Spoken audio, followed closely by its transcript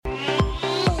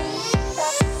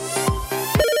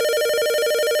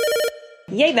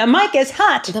Yay, the mic is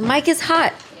hot. The mic is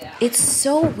hot. Yeah. It's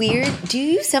so weird. Do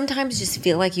you sometimes just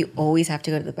feel like you always have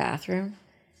to go to the bathroom?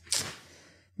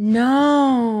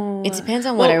 No. It depends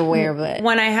on what I wear, but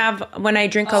when I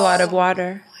drink a lot of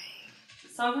water.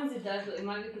 Sometimes it does, but it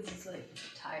might be because it's like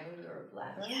tired or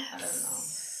bladder. Yes. I don't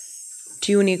know.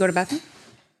 Do you need to go to the bathroom?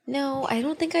 No, I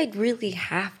don't think I'd really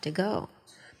have to go.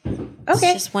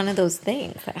 Okay. It's just one of those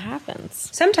things that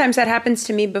happens. Sometimes that happens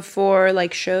to me before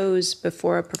like shows,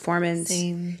 before a performance.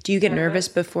 Same. Do you get nervous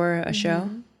before a show?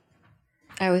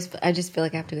 I just feel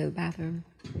like I have to go to the bathroom.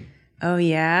 Oh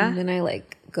yeah? And then I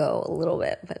like go a little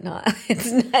bit, but not.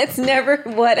 It's never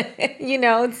what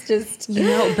it's just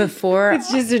before it's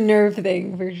just a nerve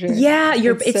thing for sure. Yeah,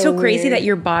 it's so crazy that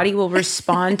your body will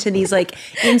respond to these like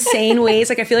insane ways.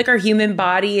 Like I feel like our human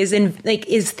body is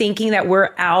thinking that we're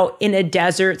out in a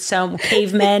desert, some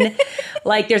cavemen.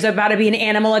 Like there's about to be an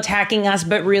animal attacking us,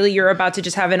 but really you're about to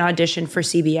just have an audition for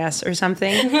CBS or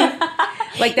something.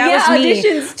 Like that was me.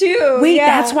 Auditions too. Wait,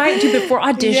 that's why before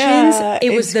auditions,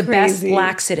 it was the best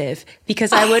laxative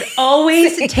because I would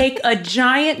always take a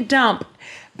giant dump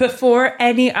before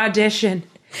any audition.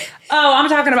 Oh, I'm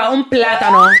talking about un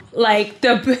plátano. Like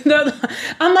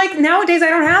I'm like nowadays I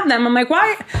don't have them. I'm like,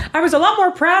 why? I was a lot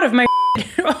more proud of my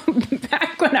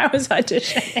back when I was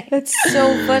auditioning. That's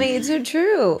so funny. It's so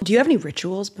true. Do you have any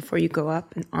rituals before you go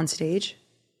up on stage?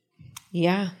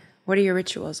 Yeah. What are your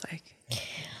rituals like?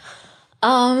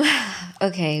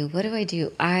 Okay, what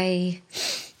do? I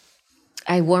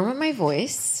warm up my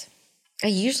voice. I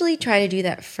usually try to do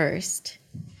that first.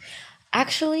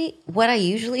 Actually, what I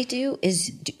usually do is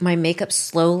do my makeup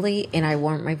slowly and I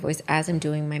warm up my voice as I'm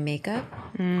doing my makeup.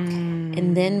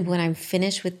 And then when I'm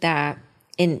finished with that,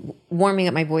 and warming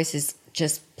up my voice is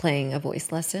just playing a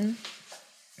voice lesson.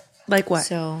 Like what?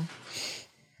 So,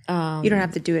 you don't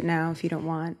have to do it now if you don't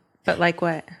want. But like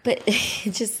what? But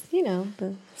just,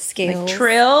 the scales. Like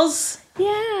trills?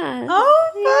 Yeah.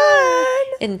 Oh,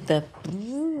 fun. And the...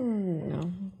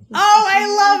 Oh, I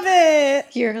love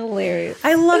it. You're hilarious.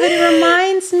 I love it. It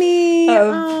reminds me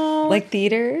of like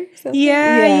theater?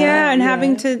 Yeah. And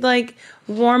having to like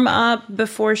warm up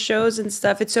before shows and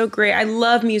stuff. It's so great. I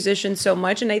love musicians so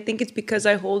much. And I think it's because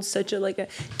I hold such a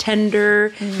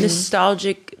tender,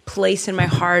 nostalgic place in my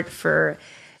heart for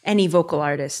any vocal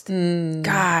artist.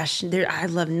 Gosh, I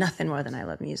love nothing more than I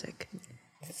love music.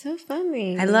 It's so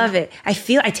funny. I love it. I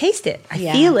taste it. I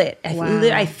feel it.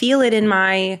 I feel it in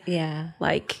my,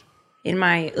 I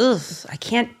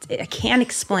can't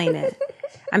explain it.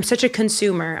 I'm such a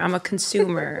consumer. I'm a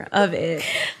consumer of it.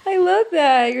 I love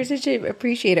that. You're such an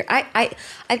appreciator. I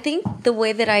think the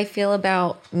way that I feel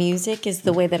about music is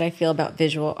the way that I feel about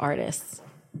visual artists.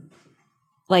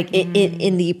 Like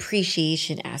in the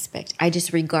appreciation aspect, I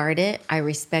just regard it. I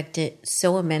respect it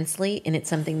so immensely, and it's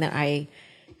something that I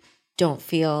don't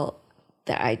feel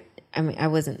that I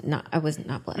wasn't not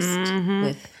blessed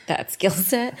with that skill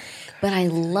set, but I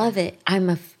love it. I'm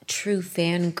a true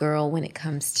fangirl when it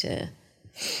comes to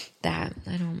that.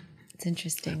 It's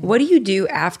interesting. What do you do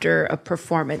after a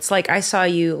performance? Like I saw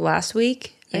you last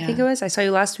week. I think it was. I saw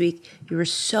you last week. You were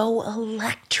so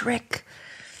electric.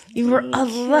 You were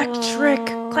electric.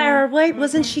 Clara White,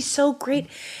 wasn't she so great?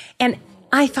 And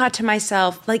I thought to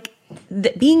myself, like,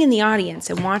 being in the audience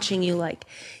and watching you, like,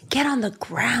 get on the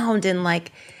ground and,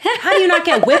 like, how do you not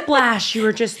get whiplash? You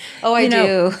were just, I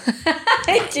do.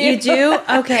 I do. You do?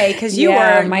 Okay, because you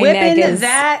were whipping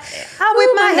that. I whip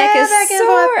my neck head is back and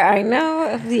sore. forth. I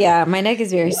know. Yeah, my neck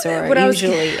is very sore,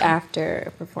 usually after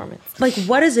a performance. Like,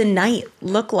 what does a night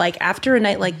look like after a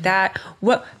night like that?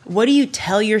 What do you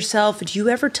tell yourself? Do you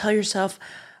ever tell yourself,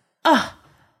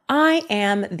 I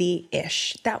am the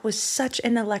ish? That was such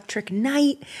an electric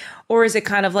night. Or is it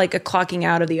kind of like a clocking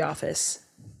out of the office?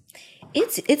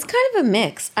 It's kind of a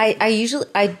mix. I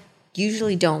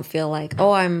usually don't feel like,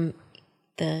 I'm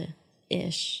the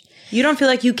ish. You don't feel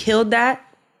like you killed that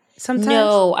sometimes?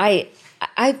 No,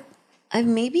 I've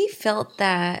maybe felt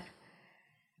that.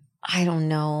 I don't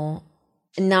know.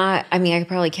 I could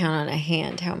probably count on a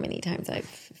hand how many times I've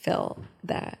felt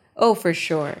that. Oh, for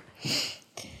sure.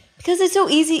 Because it's so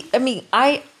easy. I'm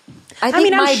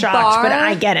shocked, but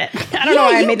I get it. I don't know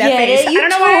why I made that face. I don't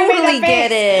know why I made that face.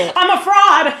 Get it. I'm a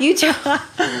fraud.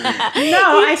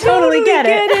 No, I totally get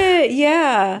it.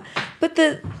 Yeah. But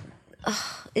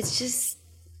it's just,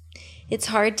 it's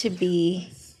hard to be,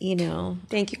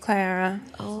 Thank you, Clara.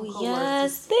 Oh,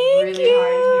 yes. Thank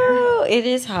you. It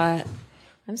is hot.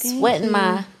 I'm sweating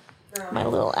my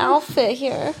little outfit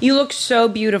here. You look so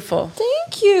beautiful.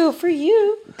 Thank you. For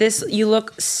you. You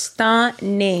look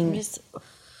stunning.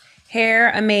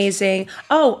 Hair amazing.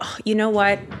 Oh, you know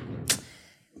what?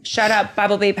 Shout out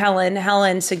Bible Babe Helen.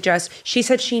 Helen suggests, she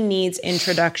said she needs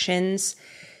introductions.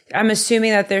 I'm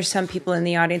assuming that there's some people in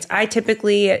the audience. I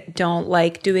typically don't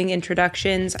like doing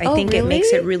introductions. I think it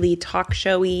makes it really talk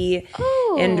showy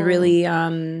and really,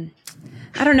 I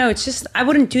don't know. It's just, I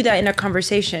wouldn't do that in a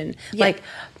conversation. Yeah. Like,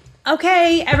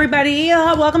 okay, everybody,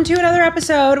 welcome to another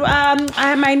episode. I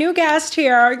have my new guest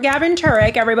here, Gavin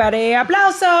Turek, everybody.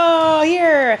 Applauso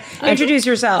here. Introduce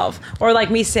yourself. Or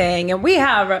like me saying, and we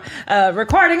have a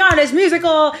recording artist,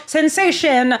 musical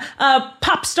sensation,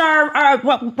 pop star.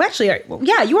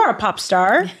 Yeah, you are a pop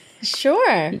star.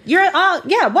 Sure. You're,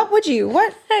 what would you,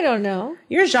 what? I don't know.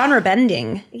 You're genre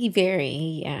bending.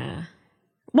 Yeah.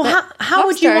 Well, how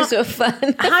would you want? So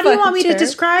fun. How do you want me to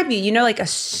describe you? You know, like a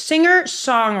singer,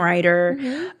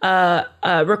 songwriter,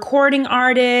 recording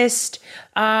artist,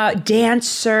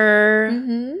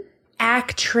 dancer,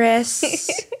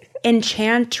 actress,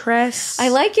 enchantress. I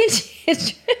like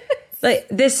enchantress. Like,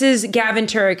 this is Gavin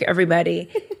Turek, everybody.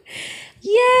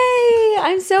 Yay!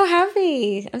 I'm so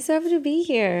happy. I'm so happy to be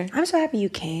here. I'm so happy you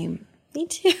came. Me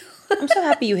too. I'm so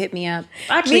happy you hit me up.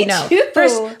 Actually, Me no. too.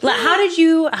 First, how did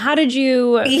you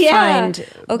find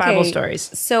Bible stories?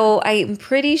 So I'm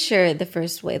pretty sure the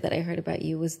first way that I heard about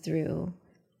you was through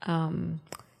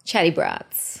Chatty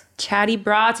Broads. Chatty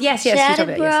Broads? Yes.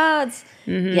 Chatty Broads.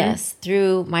 Yes. Yes,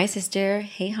 through my sister.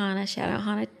 Hey, Hannah. Shout out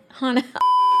Hannah.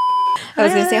 I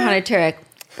was going to say Hannah Turek.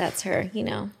 That's her, you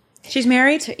know. She's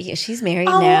married? Yeah, she's married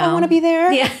now. I want to be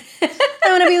there. Yeah. I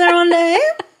want to be there one day.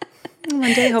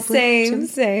 One day, hopefully.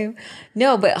 Same.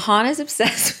 No, but Hannah's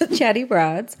obsessed with Chatty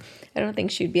Broads. I don't think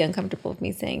she'd be uncomfortable with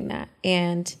me saying that.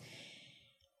 And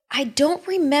I don't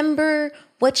remember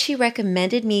what she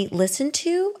recommended me listen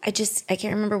to. I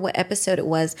can't remember what episode it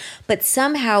was, but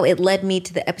somehow it led me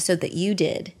to the episode that you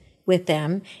did with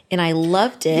them, and I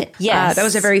loved it. Yes. That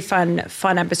was a very fun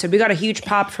episode. We got a huge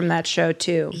pop from that show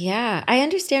too. Yeah, I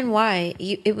understand why.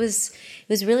 It was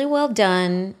really well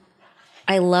done.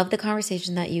 I love the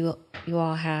conversation that you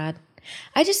all had.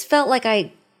 I just felt like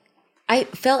I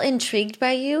felt intrigued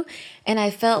by you, and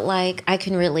I felt like I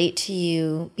can relate to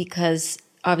you because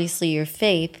obviously your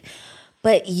faith,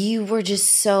 but you were just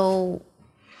so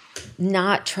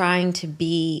not trying to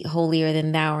be holier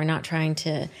than thou or not trying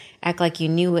to act like you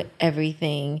knew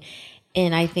everything.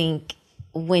 And I think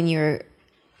when you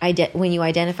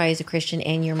identify as a Christian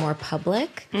and you're more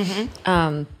public,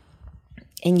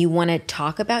 and you want to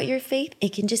talk about your faith,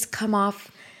 it can just come off,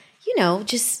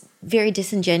 just very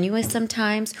disingenuous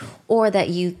sometimes, or that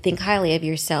you think highly of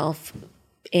yourself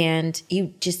and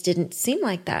you just didn't seem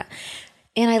like that.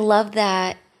 And I love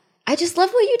that. I just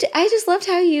love what you did. I just loved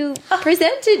how you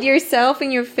presented yourself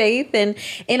and your faith. And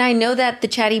I know that the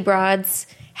Chatty Broads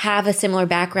have a similar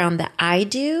background that I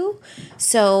do.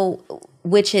 So,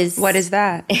 which is... What is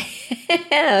that?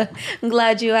 I'm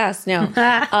glad you asked. No.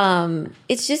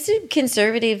 It's just a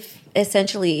conservative,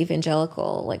 essentially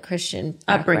evangelical, like Christian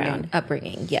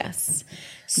upbringing. Yes.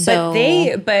 So,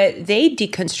 but they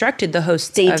deconstructed the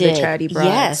hosts of the Chatty Broads.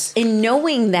 Yes. And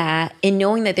knowing that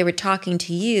they were talking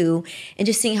to you and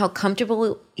just seeing how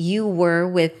comfortable you were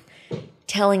with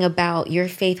telling about your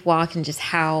faith walk and just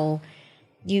how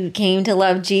you came to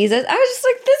love Jesus, I was just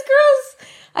like,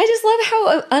 I just love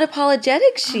how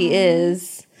unapologetic she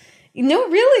is.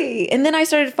 Really. And then I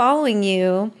started following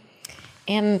you.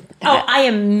 And I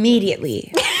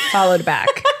immediately followed back.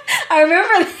 I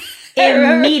remember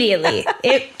that. Immediately.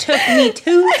 It took me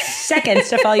 2 seconds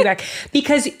to follow you back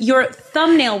because your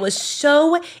thumbnail was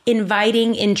so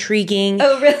inviting, intriguing.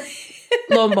 Oh, really?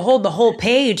 Lo and behold, the whole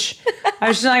page. I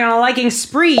was just like on a liking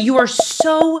spree. You are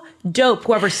so dope.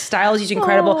 Whoever styles you is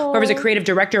incredible. Whoever's a creative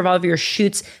director of all of your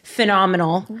shoots,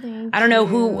 phenomenal. I don't know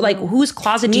whose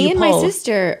closet do you pull? Me and my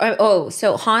sister.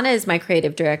 So Hannah is my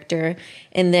creative director.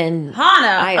 And then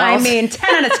Hannah, I mean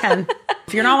 10 out of 10.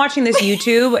 If you're not watching this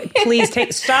YouTube, please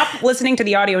stop listening to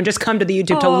the audio and just come to the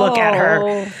YouTube to look at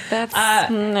her. That's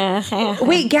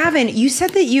wait, Gavin, you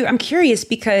said that I'm curious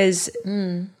because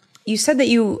you said that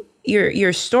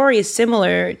your story is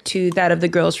similar to that of the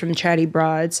girls from Chatty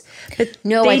Broads. But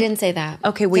no, I didn't say that.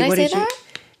 Okay, wait, what did you?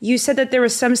 You said that there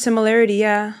was some similarity,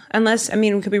 yeah. Unless,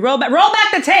 could we roll back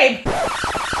the tape?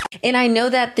 And I know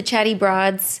that the Chatty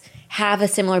Broads have a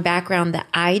similar background that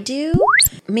I do.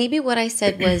 Maybe what I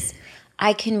said was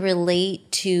I can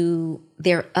relate to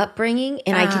their upbringing,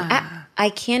 and I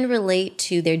can relate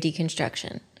to their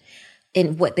deconstruction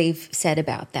and what they've said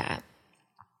about that.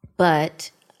 But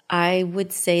I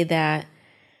would say that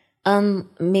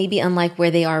maybe unlike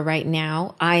where they are right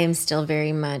now, I am still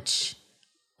very much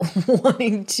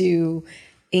wanting to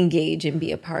engage and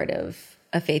be a part of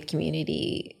a faith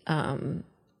community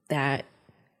that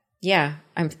Yeah.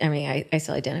 I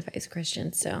still identify as a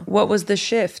Christian. So What was the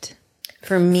shift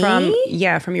for me,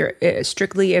 from your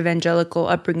strictly evangelical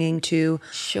upbringing to,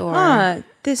 sure.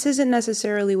 this isn't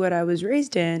necessarily what I was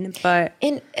raised in, but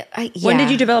And when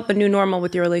did you develop a new normal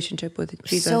with your relationship with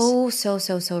Jesus?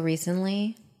 So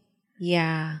recently.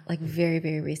 Yeah. Like very,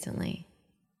 very recently.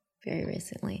 Very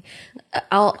recently.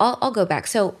 I'll go back.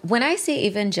 So when I say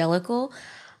evangelical,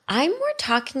 I'm more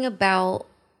talking about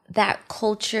that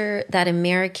culture, that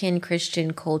American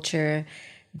Christian culture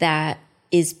that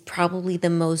is probably the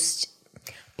most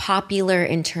popular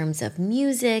in terms of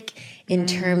music, in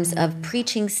terms of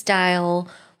preaching style,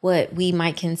 what we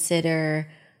might consider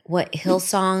what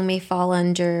Hillsong may fall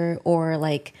under, or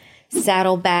like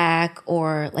Saddleback,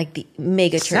 or like the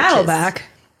mega churches. Saddleback?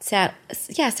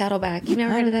 Saddleback. You've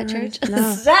never heard of that church?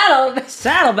 No.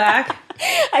 Saddleback?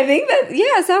 I think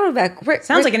that, Saddleback.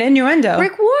 Sounds like an innuendo.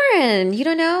 Rick Warren. You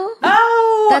don't know?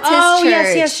 Oh, That's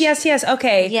his church. Yes.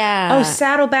 Okay. Yeah. Oh,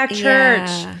 Saddleback Church.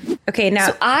 Yeah. Okay, now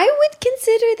So I would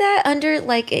consider that under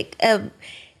like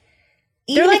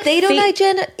even like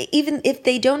if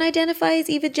they don't identify as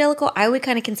evangelical, I would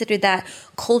kind of consider that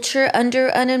culture under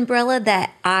an umbrella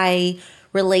that I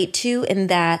relate to, and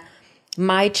that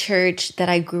my church that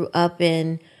I grew up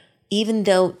in, even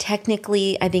though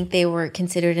technically I think they were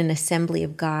considered an Assembly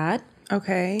of God.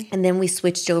 okay. And then we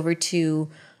switched over to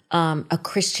a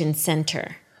Christian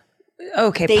center.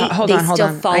 Okay, They hold on.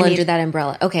 still fall under that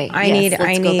umbrella. Okay. I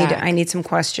need some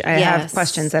questions. I have Yes,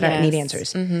 questions that I need yes.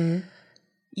 answers. Mm-hmm.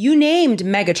 You named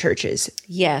mega churches.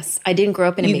 Yes. I didn't grow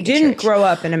up in a mega You church. didn't grow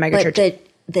up in a mega But church.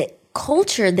 the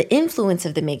culture, the influence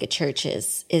of the mega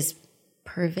churches is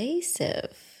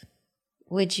pervasive.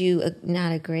 Would you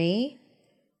not agree?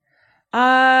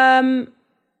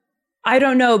 I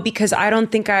don't know, because I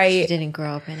don't think You didn't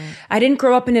grow up in it. I didn't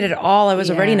grow up in it at all. I was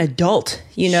already an Yeah. adult,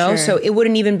 Sure. so it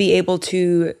wouldn't even be able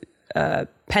to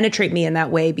penetrate me in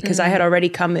that way, because I had already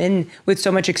come in with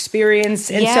so much experience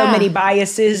and so Yeah. many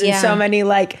biases and Yeah. so many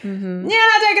like, you're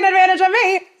not taking advantage of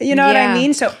me. You know what I Yeah.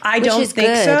 mean? So I Which don't is think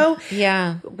good. so.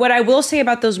 Yeah. What I will say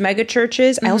about those mega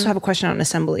churches, I also have a question on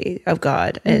Assembly of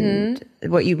God and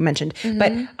what you mentioned.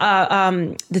 But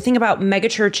the thing about mega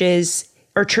churches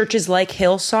or churches like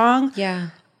Hillsong, Yeah.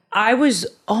 I was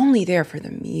only there for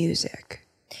the music.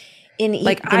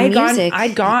 Like I'd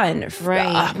gone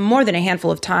Right. more than a handful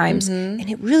of times, and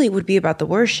it really would be about the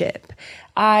worship.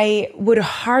 I would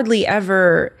hardly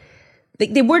ever.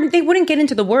 They wouldn't get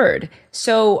into the word,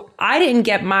 so I didn't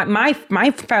get my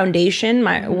foundation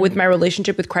with my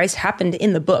relationship with Christ happened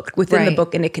in the book, within the Right.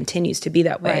 book, and it continues to be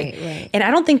that way. Right. And I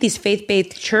don't think these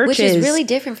faith-based churches, which is really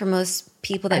different from most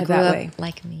people that grew that up way.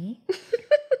 like me.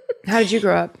 How did you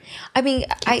grow up? I mean,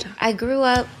 I grew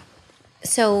up,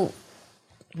 so,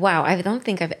 wow, I don't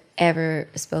think I've ever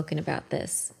spoken about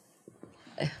this.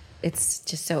 It's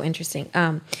just so interesting.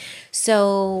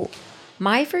 So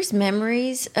my first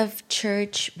memories of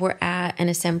church were at an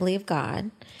Assembly of God,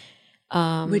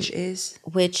 Which is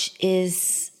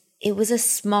it was a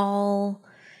small,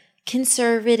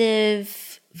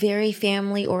 conservative, very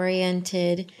family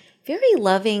oriented, very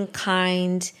loving,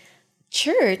 kind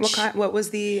church. what was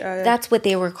the? That's what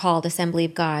they were called, Assembly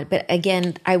of God. But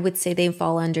again, I would say they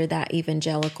fall under that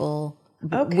evangelical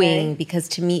wing, because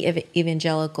to me,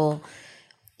 evangelical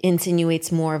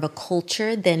insinuates more of a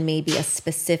culture than maybe a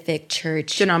specific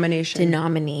church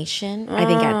Denomination. I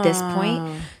think at this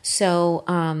point. So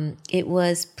it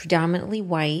was predominantly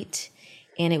white,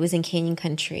 and it was in Canyon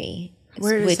Country,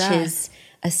 Which is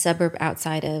a suburb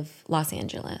outside of Los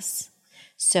Angeles.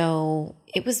 So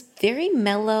it was very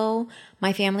mellow.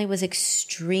 My family was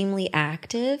extremely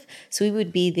active, so we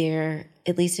would be there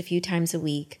at least a few times a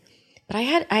week. But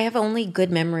I have only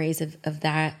good memories of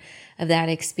that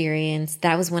experience.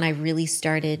 That was when I really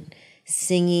started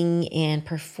singing and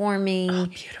performing. Oh,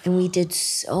 beautiful. And we did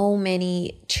so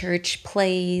many church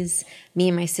plays. Me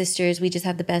and my sisters, we just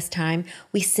had the best time.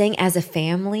 We sang as a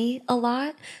family a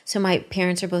lot. So my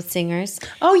parents are both singers.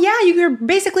 Oh yeah, you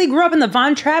basically grew up in the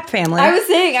Von Trapp family. I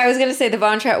was going to say the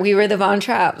Von Trapp. We were the Von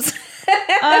Trapps.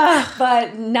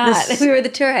 But not. We were the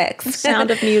Turex.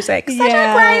 Sound of Music. Such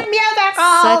Yeah. a great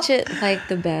musical. Such a, like,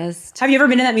 the best. Have you ever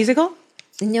been in that musical?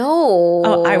 No.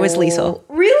 Oh, I was Liesl.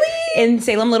 Really? In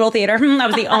Salem Little Theater. I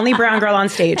was the only brown girl on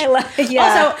stage.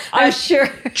 Yeah. Also, I'm sure.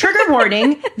 Trigger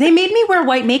warning, they made me wear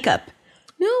white makeup.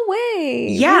 No way.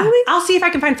 Yeah. Really? I'll see if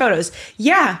I can find photos.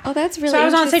 Yeah. Oh, that's really So I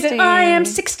was on stage, interesting. I am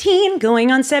 16,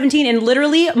 going on 17, and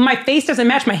literally my face doesn't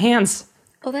match my hands.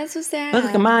 Oh, that's so sad. I look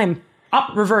like a mime. Oh,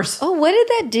 reverse. Oh, what did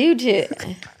that do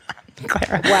to?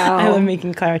 Clara. Wow. I love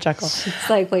making Clara chuckle. It's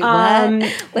like, wait, what?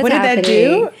 What did that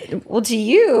do? Well, to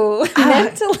you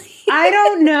mentally. I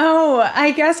don't know.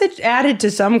 I guess it added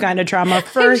to some kind of trauma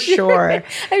for sure.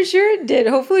 I'm sure it did.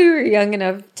 Hopefully, we were young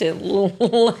enough to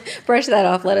brush that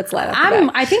off. Let it slide off.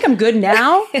 I think I'm good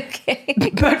now. Okay.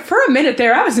 But for a minute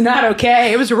there, I was not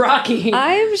okay. It was rocky.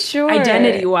 I'm sure.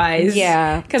 Identity wise.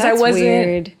 Yeah. Because I wasn't,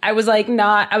 weird. I was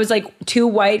like too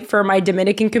white for my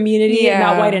Dominican community and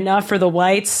not white enough for the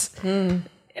whites.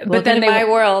 But then my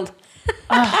world.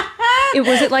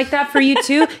 Was it like that for you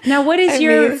too? Now, what is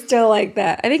it's still like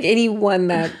that. I think anyone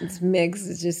that's mixed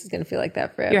is just going to feel like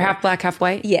that forever. You're half black, half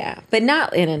white? Yeah. But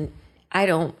not I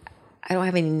don't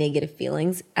have any negative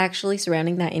feelings actually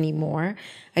surrounding that anymore.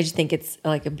 I just think it's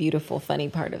like a beautiful, funny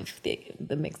part of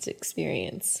the mixed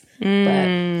experience. But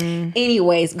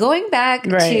anyways, going back to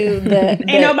the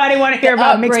ain't nobody want to hear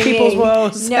about mixed people's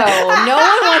woes. No one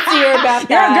wants to hear about that.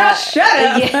 Yeah, girl,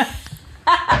 shut up. Yeah.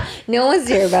 No one's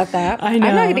here about that. I know.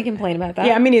 I'm not going to complain about that.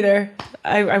 Yeah, me neither.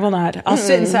 I will not. I'll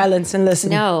sit in silence and listen.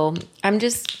 No, I'm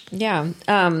just,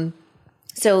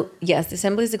 so, yes,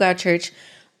 Assemblies of God Church,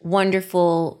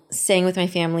 wonderful. Sang with my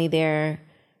family there.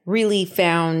 Really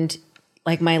found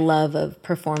like my love of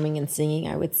performing and singing,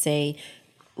 I would say,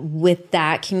 with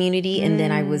that community. And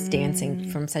then I was dancing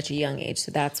from such a young age.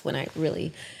 So that's when I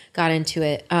really got into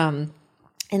it. And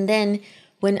then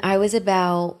when I was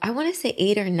about, I want to say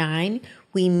 8 or 9,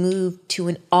 we moved to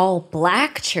an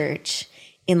all-black church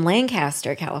in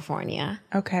Lancaster, California.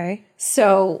 Okay.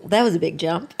 So that was a big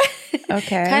jump.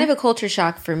 Okay. Kind of a culture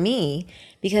shock for me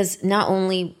because not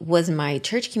only was my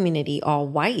church community all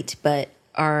white, but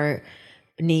our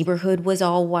neighborhood was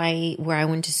all white. Where I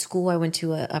went to school, I went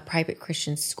to a private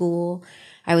Christian school.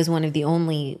 I was one of the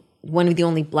only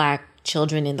black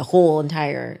children in the whole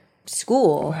entire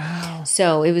school. Wow.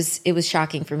 So it was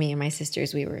shocking for me and my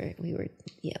sisters. We were a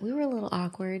little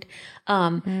awkward.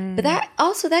 But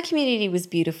that community was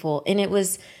beautiful, and it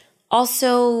was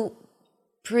also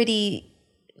pretty,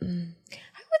 I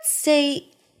would say,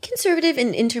 conservative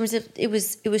in terms of it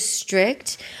was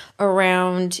strict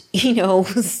around,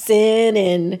 sin,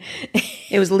 and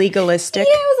it was legalistic.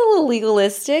 Yeah, it was a little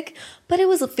legalistic, but it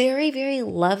was very, very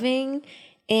loving,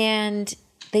 and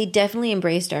they definitely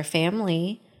embraced our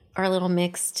family, our little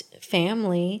mixed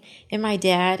family, and my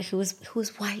dad, who was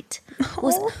white,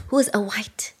 who was a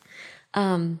white.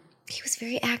 He was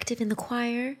very active in the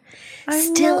choir.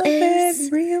 Still is.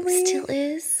 Really? Still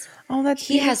is. Oh, that's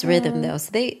he has rhythm though,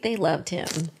 so they loved him.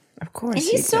 Of course, and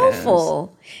he's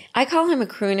soulful. I call him a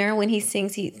crooner when he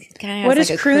sings. He kind of has what does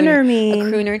crooner mean? A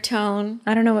crooner tone.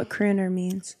 I don't know what crooner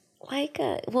means. Like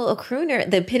a crooner.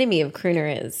 The epitome of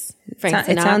crooner is Frank Sinatra.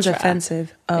 It sounds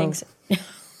offensive. Oh.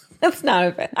 That's not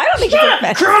offensive. I don't think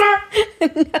it's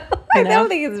offensive. I don't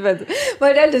think it's offensive.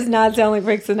 My dad does not sound like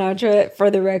Frank Sinatra, for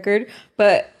the record.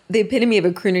 But the epitome of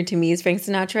a crooner to me is Frank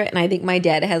Sinatra. And I think my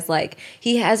dad has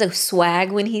he has a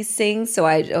swag when he sings. So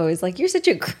I always you're such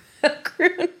a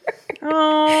crooner.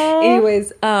 Aww.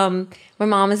 Anyways, my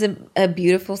mom is a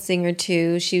beautiful singer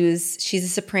too. She's a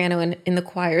soprano in the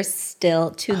choir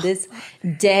still to this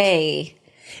day.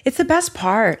 It's the best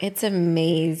part. It's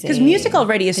amazing. Because music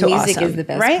already is so awesome. Music is the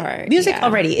best part. Music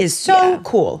already is so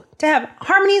cool. To have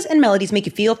harmonies and melodies make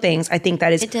you feel things, I think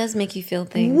that is... It does make you feel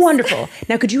things. Wonderful.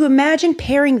 Now, could you imagine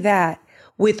pairing that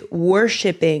with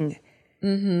worshiping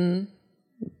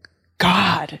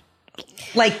God?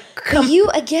 You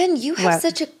have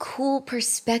such a cool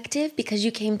perspective because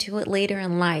you came to it later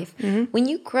in life. Mm-hmm. When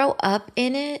you grow up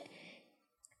in it,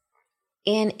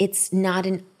 and it's not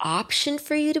an option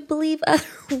for you to believe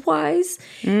otherwise,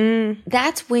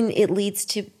 that's when it leads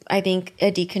to, I think,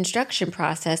 a deconstruction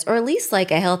process, or at least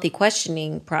a healthy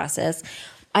questioning process.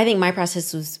 I think my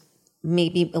process was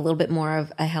maybe a little bit more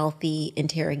of a healthy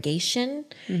interrogation,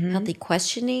 healthy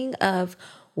questioning of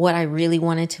what I really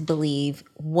wanted to believe.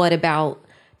 What about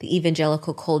the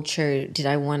evangelical culture did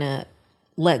I want to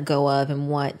let go of, and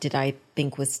what did I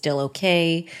think was still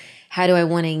okay? How do I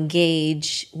want to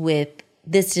engage with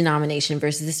this denomination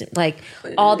versus this,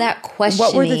 all that questioning.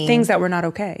 What were the things that were not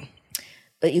okay?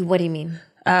 What do you mean?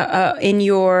 In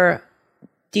your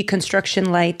deconstruction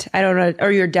light, I don't know,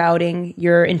 or your doubting,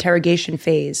 your interrogation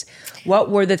phase,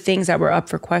 what were the things that were up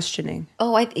for questioning?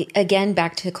 Oh, again,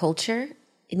 back to culture.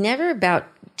 Never about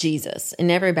Jesus, and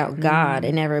never about God,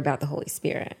 and never about the Holy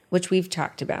Spirit, which we've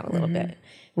talked about a little bit. And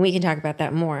we can talk about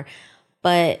that more.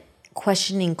 But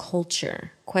questioning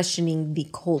culture, questioning the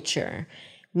culture,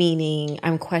 meaning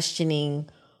I'm questioning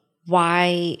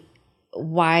why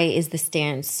is the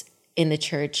stance in the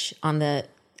church on the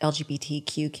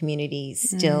LGBTQ community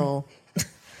still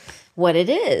what it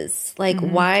is?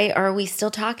 Why are we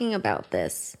still talking about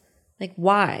this?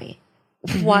 Why?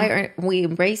 Why aren't we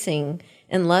embracing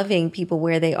and loving people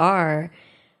where they are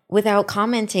without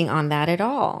commenting on that at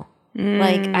all.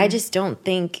 Like, I just don't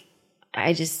think,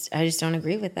 I just don't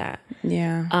agree with that.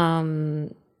 Yeah.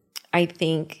 I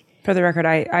think, For the record,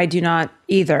 I do not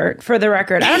either. For the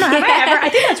record, I don't know. Have I ever? I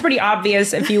think that's pretty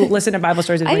obvious if you listen to Bible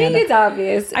stories with I think Miranda. it's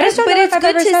obvious. I just don't but know it's if I've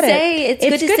good ever to said say. it.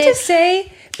 It's good to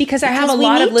say because I have a we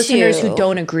lot of need listeners to. who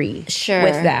don't agree Sure,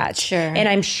 with that. sure. And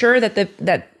I'm sure that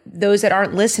that those that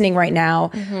aren't listening right now,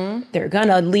 they're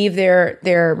gonna leave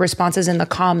their responses in the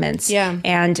comments. Yeah.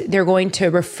 And they're going to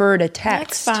refer to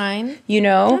text. That's fine. You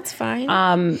know? That's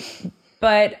fine.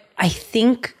 But I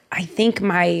think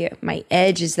my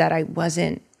edge is that I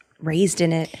wasn't raised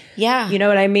in it. Yeah. You know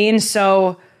what I mean?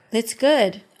 So It's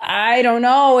good. I don't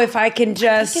know if I can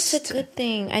just. I think it's a good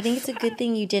thing. I think it's a good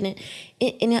thing you didn't.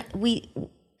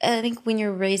 I think when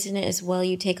you're raised in it as well,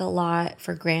 you take a lot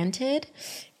for granted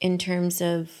in terms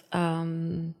of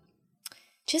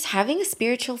just having a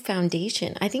spiritual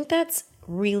foundation. I think that's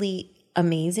really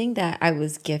amazing that I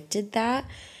was gifted that.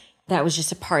 That was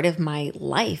just a part of my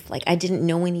life. Like, I didn't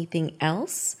know anything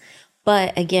else.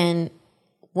 But again,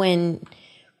 when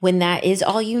that is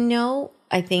all you know,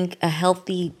 I think a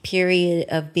healthy period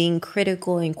of being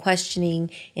critical and questioning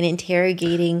and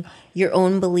interrogating your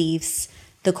own beliefs,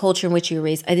 the culture in which you were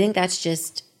raised, I think that's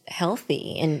just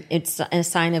healthy, and it's a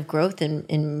sign of growth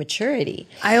and maturity.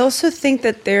 I also think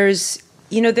that there's,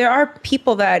 there are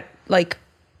people that, like,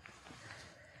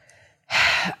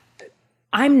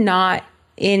 I'm not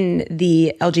in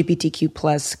the LGBTQ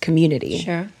plus community.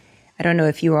 Sure. I don't know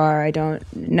if you are. I don't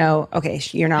know. Okay,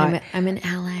 you're not. I'm an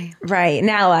ally. Right, an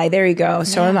ally. There you go.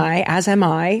 So am I, as am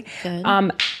I. Good.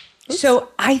 So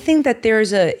I think that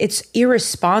it's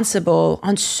irresponsible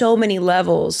on so many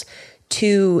levels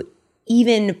to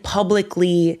even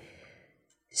publicly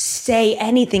say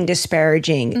anything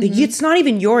disparaging. It's not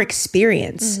even your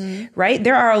experience, right?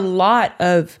 There are a lot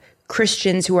of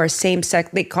Christians who are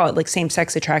same-sex, they call it like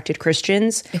same-sex attracted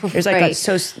Christians. There's like Right. there's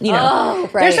so right. many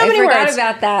I forgot words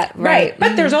about that. right.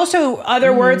 But there's also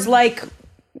other words like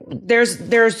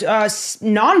there's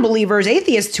non-believers,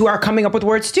 atheists who are coming up with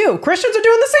words too. Christians are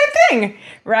doing the same thing,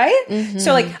 right?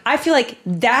 So like I feel like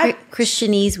that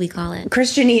Christianese, we call it.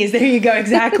 Christianese. There you go,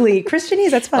 exactly.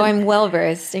 Christianese. That's fun. Oh, I'm well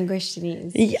versed in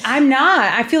Christianese. I'm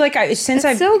not. I feel like since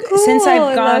I've so cool. since I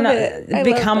I've gone love it. I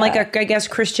become love like I guess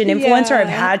Christian influencer, I've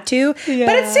had to. But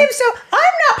Yeah. it seems so.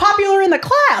 I'm not popular in the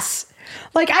class.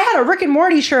 Like I had a Rick and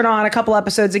Morty shirt on a couple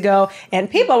episodes ago, and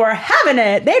people were having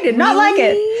it. They did not like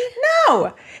it.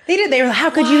 No. They did. They were. How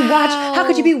could you watch? How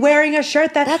could you be wearing a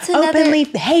shirt that openly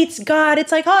hates God?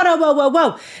 It's like, oh no,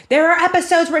 whoa. There are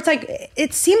episodes where it's like,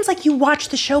 it seems like you watch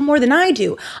the show more than I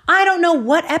do. I don't know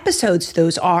what episodes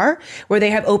those are where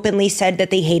they have openly said that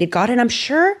they hated God, and I'm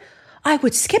sure I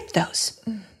would skip those.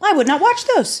 I would not watch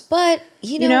those. But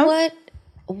you know what?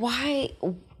 Why?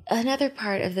 Another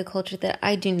part of the culture that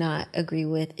I do not agree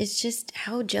with is just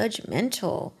how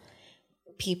judgmental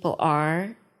people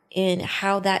are and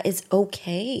how that is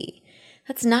okay.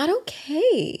 That's not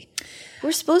okay.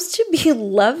 We're supposed to be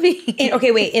loving.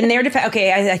 Okay, wait. In their defense,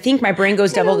 I think my brain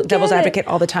goes devil's advocate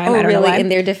all the time. Oh, I don't really? know why. In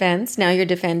their defense? Now you're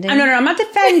defending? No, I'm not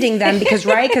defending them because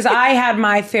I had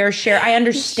my fair share. I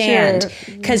understand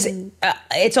because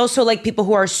it's also like people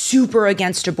who are super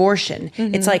against abortion.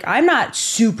 It's like I'm not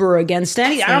super against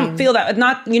any. I don't feel that.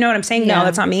 Not you know what I'm saying? No,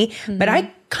 that's not me. But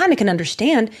I kind of can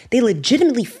understand. They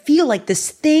legitimately feel like this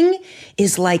thing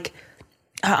is like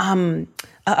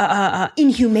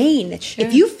inhumane. Sure.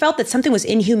 If you felt that something was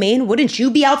inhumane, wouldn't you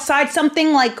be outside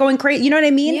something like going crazy? You know what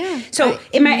I mean? Yeah. So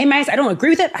in my eyes, I don't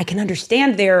agree with it. I can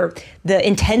understand the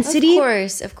intensity.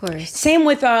 Of course. Same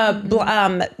with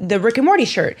the Rick and Morty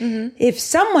shirt. If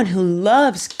someone who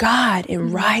loves God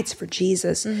and rides for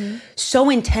Jesus so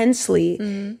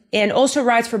intensely and also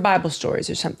rides for Bible stories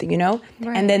or something, right.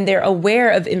 And then they're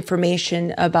aware of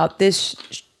information about this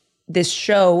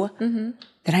show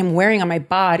that I'm wearing on my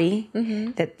body,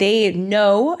 that they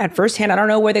know at firsthand. I don't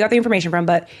know where they got the information from,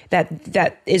 but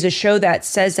that is a show that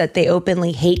says that they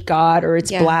openly hate God or it's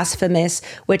blasphemous,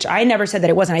 which I never said that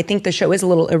it wasn't. I think the show is a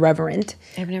little irreverent.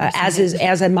 I've never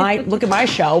look at my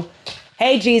show.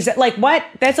 Hey, Jesus, like what?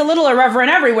 That's a little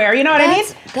irreverent everywhere. You know what I mean?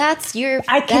 That's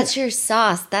your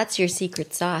sauce. That's your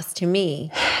secret sauce to me.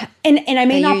 And I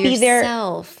may not be there.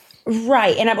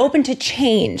 Right. And I'm open to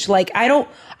change. Like, I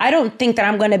don't think that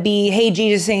I'm going to be, hey,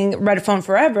 Jesus sing Red Phone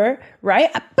forever.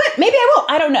 Right. But maybe I will.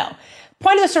 I don't know.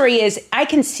 Point of the story is I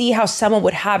can see how someone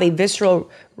would have a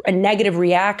negative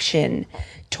reaction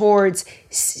towards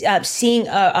seeing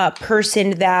a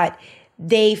person that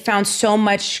they found so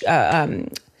much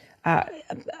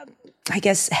I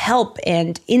guess, help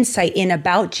and insight in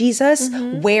about Jesus,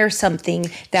 wear something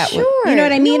that would, you know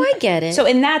what I mean? No, I get it. So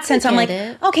in that sense, I'm like,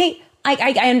 it. okay,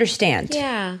 I understand.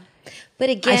 Yeah. But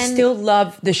again, I still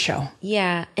love the show.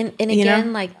 yeah. And You know?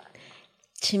 again, like,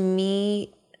 to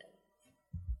me,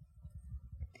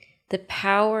 the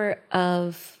power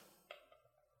of,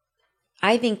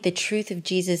 I think the truth of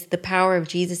Jesus, the power of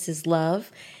Jesus's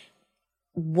love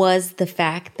was the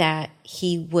fact that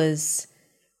he was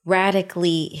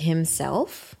radically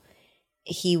himself.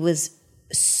 He was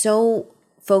so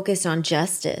focused on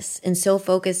justice and so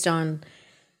focused on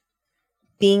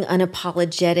being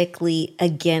unapologetically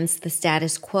against the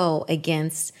status quo,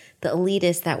 against the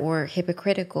elitists that were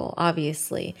hypocritical,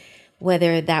 obviously,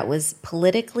 whether that was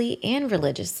politically and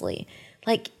religiously.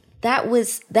 Like, that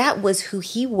was who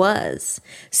he was.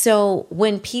 So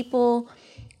when people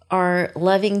are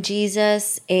loving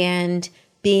Jesus and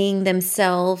being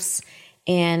themselves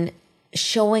and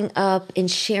showing up and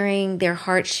sharing their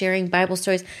heart, sharing Bible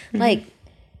stories, like,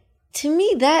 to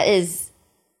me, that is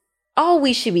all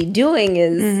we should be doing,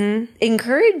 is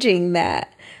encouraging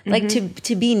that. Like,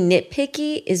 to be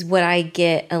nitpicky is what I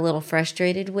get a little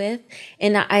frustrated with.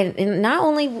 And I'm not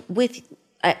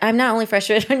only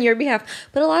frustrated on your behalf,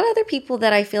 but a lot of other people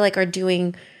that I feel like are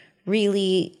doing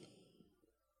really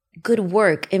good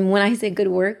work. And when I say good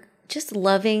work, just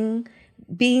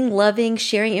being loving,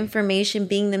 sharing information,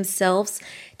 being themselves.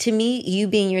 To me, you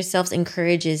being yourselves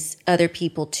encourages other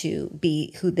people to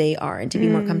be who they are and to be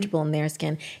more comfortable in their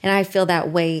skin. And I feel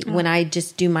that way when I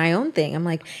just do my own thing. I'm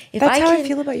like, That's how I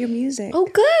feel about your music. Oh,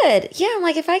 good. Yeah. I'm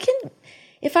like, if I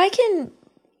can,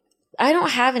 I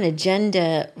don't have an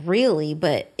agenda really,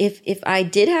 but if I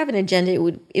did have an agenda,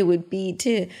 it would be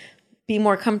to be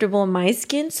more comfortable in my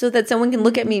skin so that someone can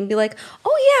look at me and be like, oh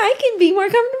yeah, I can be more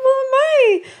comfortable in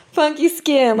my funky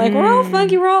skin. Like, we're all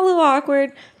funky, we're all a little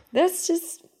awkward. That's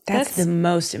the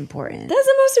most important. That's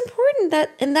the most important.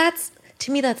 That's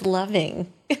to me, that's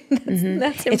loving. That's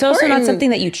important. It's also not something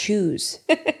that you choose.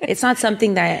 It's not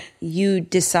something that you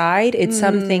decide. It's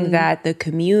something that the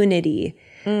community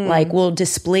like will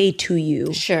display to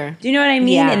you. Sure. Do you know what I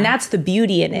mean? Yeah. And that's the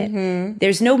beauty in it.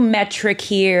 There's no metric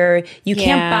here. You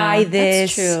can't buy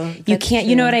this. That's true. You can't,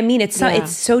 you know what I mean? It's not, Yeah.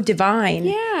 it's so divine.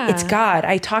 Yeah. It's God.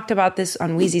 I talked about this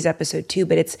on Wheezy's episode too,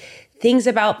 but it's things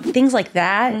like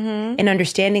that and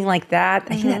understanding like that.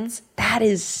 I think that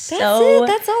is so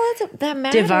That's all that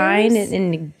matters. divine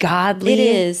and godly. It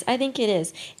is. I think it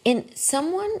is. And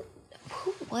someone,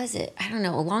 who was it? I don't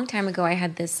know. A long time ago, I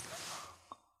had this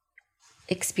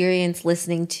experience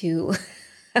listening to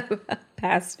a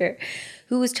pastor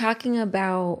who was talking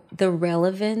about the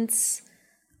relevance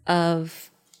of,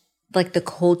 like, the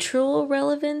cultural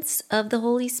relevance of the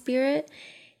Holy Spirit,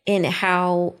 and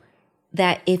how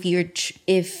that if you're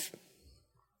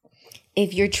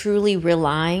truly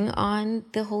relying on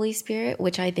the Holy Spirit,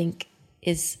 which I think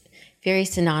is very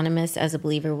synonymous as a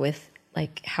believer with,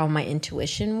 like, how my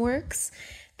intuition works,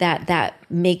 that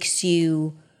makes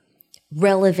you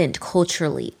relevant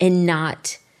culturally and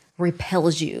not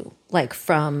repels you, like,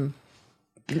 from.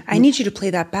 I need you to play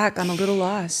that back. I'm a little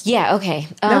lost. Yeah. Okay.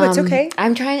 No, it's okay.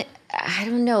 I'm trying. I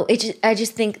don't know. I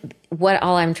just think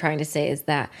all I'm trying to say is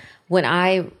that when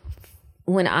I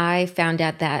found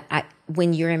out that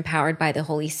when you're empowered by the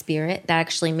Holy Spirit, that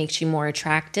actually makes you more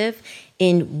attractive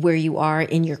in where you are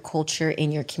in your culture,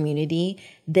 in your community,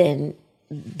 than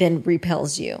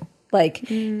repels you.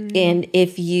 Like, and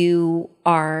if you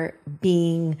are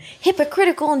being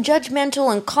hypocritical and judgmental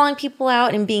and calling people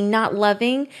out and being not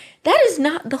loving, that is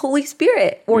not the Holy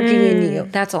Spirit working in you.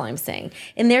 That's all I'm saying.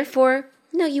 And therefore,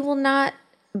 no, you will not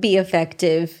be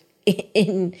effective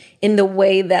in the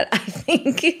way that I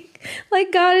think,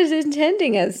 like, God is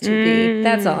intending us to be.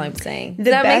 That's all I'm saying. Does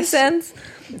that make sense?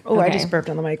 Oh, okay. I just burped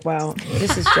on the mic. Wow.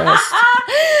 This is just,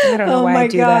 I don't know why I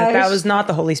do that. That was not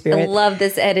the Holy I Spirit. love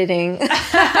this editing.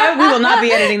 We will not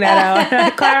be editing that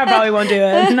out. Clara probably won't do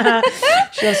it.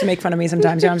 She loves to make fun of me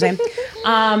sometimes. You know what I'm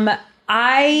saying?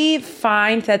 I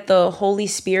find that the Holy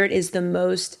Spirit is the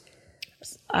most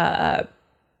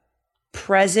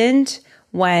present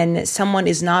when someone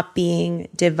is not being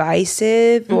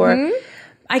divisive, or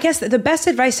I guess the best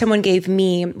advice someone gave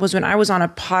me was when I was on a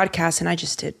podcast and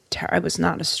I was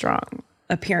not a strong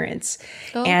appearance.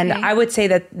 Oh, okay. And I would say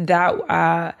that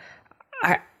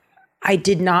I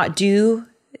did not do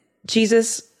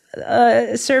Jesus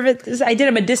service. I did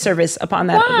him a disservice upon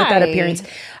that. Why? With that appearance.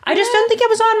 I just don't think I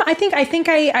was on. I think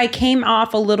I came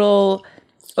off a little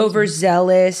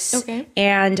overzealous. Okay.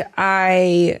 And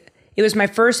it was my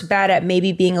first bad at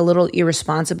maybe being a little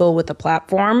irresponsible with the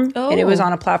platform. Oh. And it was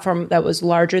on a platform that was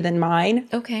larger than mine.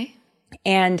 Okay.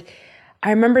 And I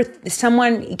remember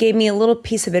someone gave me a little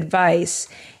piece of advice,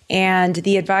 and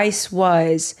the advice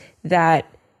was that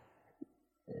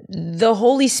the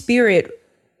Holy Spirit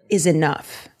is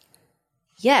enough.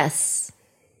 Yes.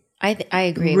 I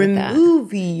agree with that.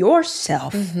 Remove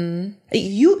yourself.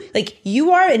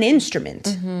 You are an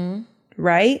instrument,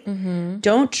 right?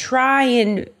 Don't try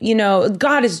and,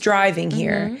 God is driving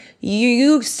here.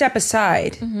 You step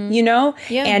aside, Yeah.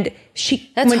 And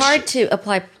That's hard to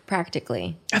apply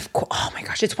practically. Of course. Oh my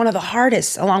gosh. It's one of the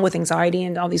hardest, along with anxiety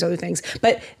and all these other things.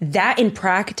 But that in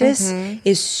practice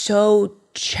is so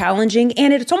challenging,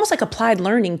 and it's almost like applied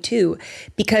learning too,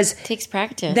 because It takes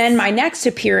practice. then my next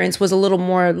appearance was a little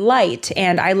more light,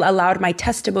 and I allowed my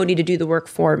testimony to do the work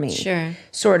for me. Sure.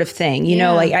 Sort of thing.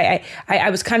 Like I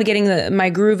was kind of getting my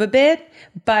groove a bit,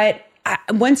 but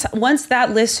once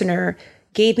that listener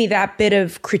gave me that bit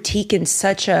of critique in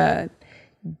such a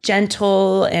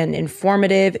gentle and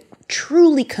informative,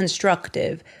 truly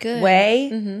constructive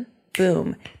way,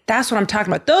 boom. That's what I'm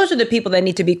talking about. Those are the people that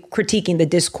need to be critiquing the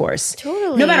discourse.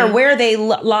 Totally. No matter where they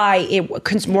lie,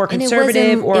 more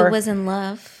conservative it was in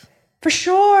love. For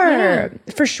sure.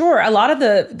 For sure. A lot of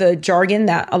the jargon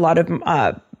that a lot of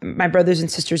my brothers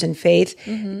and sisters in faith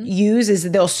use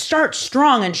is they'll start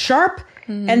strong and sharp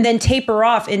and then taper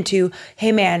off into,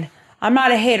 hey man, I'm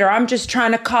not a hater. I'm just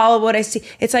trying to call what I see.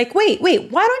 It's like, wait,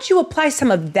 why don't you apply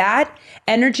some of that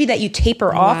energy that you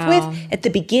taper off with at the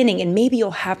beginning, and maybe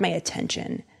you'll have my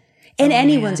attention and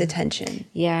anyone's attention.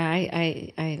 Yeah,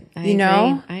 I agree.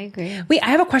 I agree. Wait,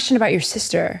 I have a question about your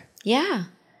sister. Yeah.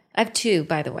 I have two,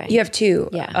 by the way. You have two?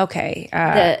 Yeah. Okay.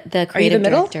 The creative are you the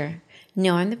middle? director.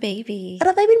 No, I'm the baby.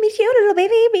 Little baby, me too. Little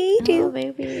baby, me too.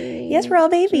 Little baby. Yes, we're all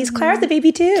babies. Clara's the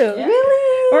baby too.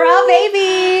 Really? We're all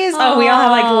babies. Oh, we all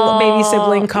have like little baby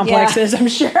sibling complexes, I'm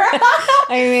sure. I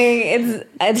mean,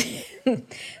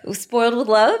 it's spoiled with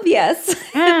love. Yes.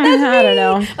 I don't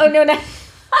know. Oh no.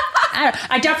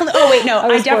 I definitely. Oh wait, no.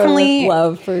 I definitely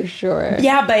love for sure.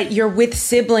 Yeah, but you're with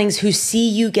siblings who see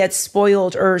you get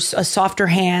spoiled or a softer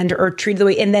hand or treated the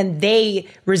way, and then they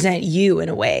resent you in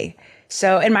a way.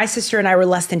 So, and my sister and I were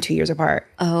less than 2 years apart.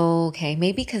 Oh, okay.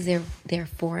 Maybe because they're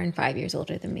 4 and 5 years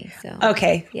older than me. So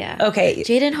okay, yeah. Okay.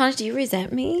 Jada and Hans, do you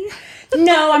resent me?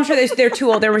 No, I'm sure they're too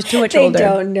old. They were too much older. They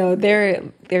don't know. They're.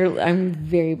 I'm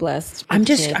very blessed. I'm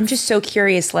just so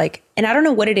curious. Like, and I don't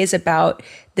know what it is about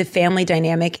the family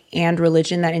dynamic and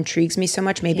religion that intrigues me so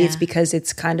much. Maybe it's because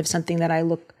it's kind of something that I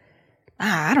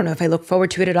don't know if I look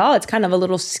forward to it at all. It's kind of a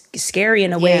little scary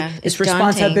in a way. This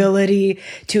responsibility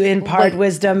to impart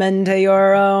wisdom into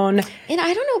your own. And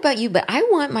I don't know about you, but I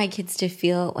want my kids to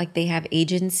feel like they have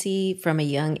agency from a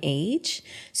young age.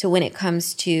 So when it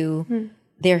comes to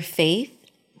their faith,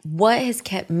 what has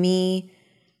kept me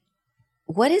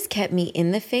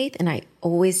in the faith? And I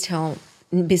always tell,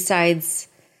 besides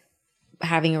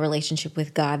having a relationship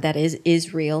with God that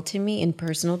is real to me and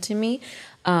personal to me,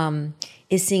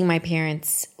 is seeing my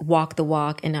parents walk the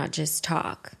walk and not just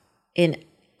talk. And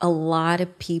a lot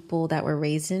of people that were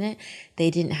raised in it, they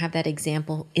didn't have that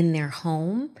example in their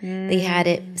home. They had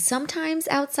it sometimes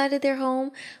outside of their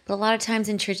home, but a lot of times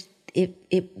in church,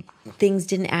 things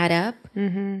didn't add up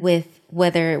with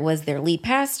whether it was their lead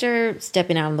pastor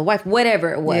stepping out on the wife,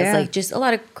 whatever it was, like just a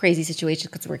lot of crazy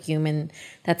situations because we're human.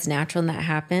 That's natural and that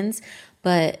happens.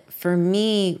 But for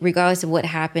me, regardless of what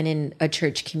happened in a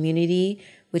church community,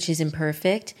 which is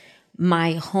imperfect,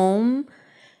 my home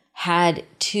had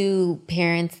two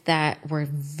parents that were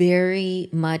very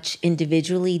much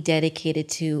individually dedicated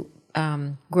to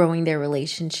growing their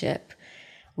relationship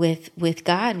with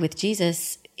God, with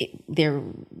Jesus, their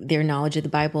knowledge of the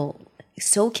Bible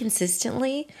so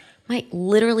consistently,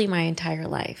 literally my entire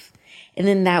life. And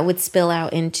then that would spill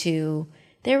out into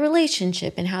their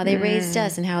relationship and how they raised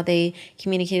us and how they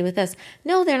communicated with us.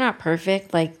 No, they're not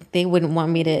perfect. Like, they wouldn't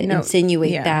want me to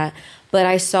insinuate that. But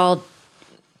I saw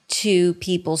two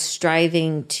people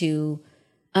striving to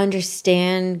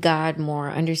understand God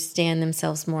more, understand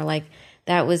themselves more. Like,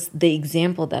 that was the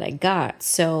example that I got.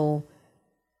 So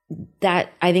I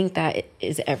think that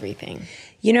is everything.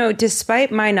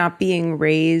 Despite my not being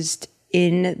raised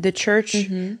in the church,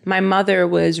 my mother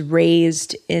was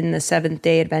raised in the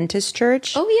Seventh-day Adventist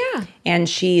church. Oh, yeah. And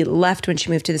she left when she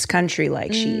moved to this country.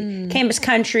 Like, she came to this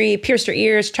country, pierced her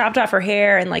ears, chopped off her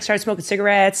hair, and like started smoking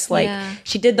cigarettes. Like,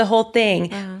 she did the whole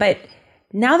thing. But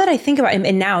now that I think about it,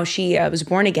 and now she was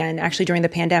born again, actually during the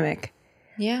pandemic.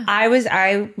 Yeah. I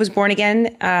was born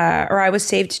again, or I was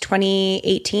saved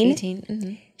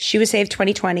 2018. She was saved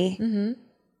 2020.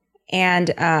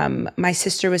 And my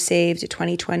sister was saved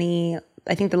 2020,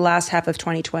 I think the last half of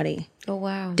 2020. Oh,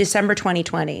 wow. December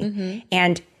 2020.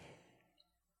 And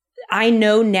I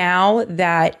know now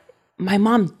that my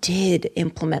mom did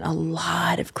implement a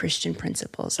lot of Christian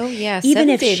principles. Oh yeah, even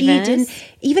if Seventh-day she Adventist.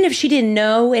 even if she didn't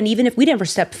know, and even if we never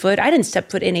stepped foot, I didn't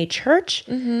step foot in a church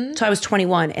until I was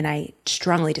 21, and I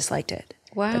strongly disliked it.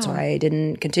 Wow. That's why I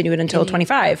didn't continue it until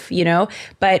 25.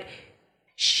 But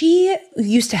she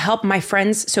used to help my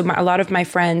friends. So a lot of my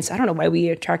friends, I don't know why we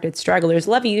attracted stragglers.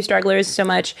 Love you, stragglers, so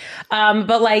much.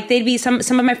 But like they'd be some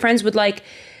of my friends would like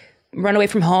run away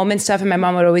from home and stuff, and my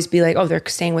mom would always be like, "Oh, they're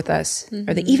staying with us."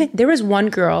 Or there was one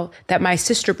girl that my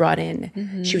sister brought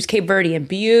in. She was Cape Verdean,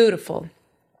 beautiful.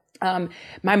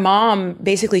 My mom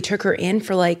basically took her in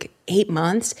for like 8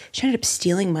 months. She ended up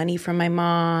stealing money from my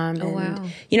mom. Oh, wow.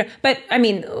 But I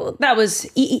mean, that was,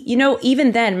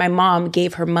 even then my mom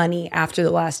gave her money after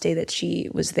the last day that she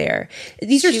was there.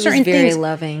 These are She was certain very things.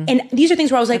 loving. And these are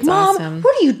things where I was like, Mom, awesome.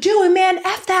 what are you doing, man?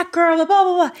 F that girl, blah, blah,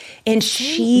 blah. And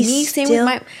she Same still,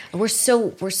 with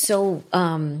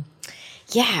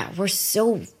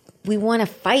we want to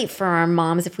fight for our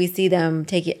moms if we see them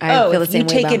take it. I feel the if same you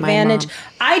way take about advantage. my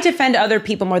mom. I defend other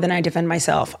people more than I defend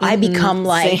myself. I become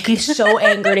like so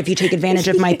angered if you take advantage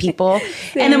of my people.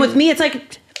 And then with me, it's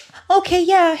like, okay,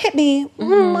 yeah, hit me.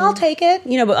 I'll take it.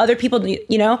 But other people,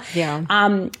 Yeah.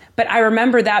 But I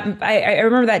remember that. I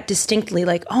remember that distinctly.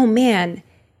 Like, oh man,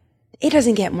 it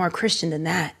doesn't get more Christian than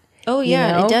that. Oh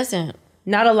yeah, know? it doesn't.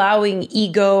 Not allowing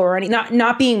ego or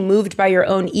not being moved by your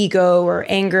own ego or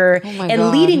anger, my and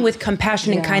God. leading with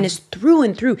compassion and kindness through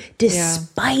and through,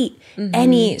 despite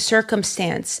any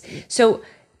circumstance. So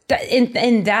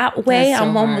in that way, That's so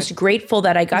I'm almost hard. grateful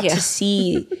that I got Yeah. to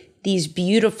see these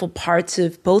beautiful parts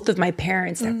of both of my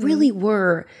parents that really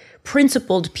were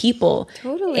principled people.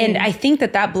 Totally. And I think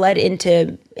that bled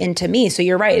into me. So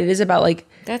you're right. It is about like,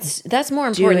 That's more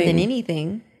important than Doing-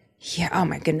 anything. yeah, oh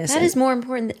my goodness. That is more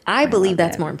important. I believe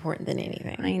that's more important than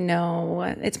anything. I know.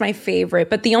 It's my favorite.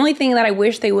 But the only thing that I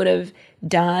wish they would have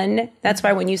done, that's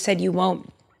why when you said you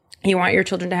want your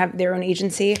children to have their own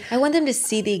agency. I want them to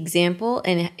see the example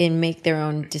and make their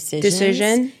own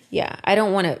decision. Yeah. I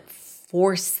don't want to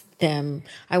force them.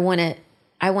 I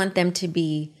want them to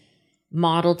be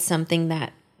modeled something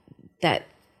that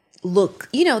look,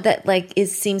 that like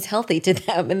seems healthy to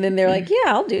them. And then they're like,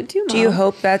 yeah, I'll do it too, Mom. Do you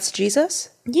hope that's Jesus?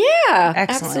 Yeah, Excellent.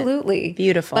 absolutely.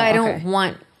 Beautiful. But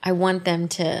Okay. I want them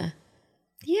to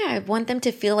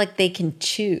feel like they can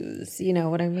choose. You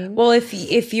know what I mean? Well,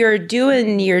 if you're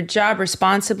doing your job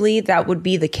responsibly, that would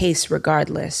be the case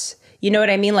regardless. You know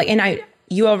what I mean? Like, and I'm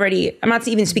not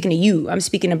even speaking to you. I'm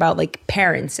speaking about like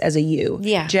parents as a you.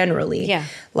 Yeah. Generally. Yeah.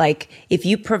 Like if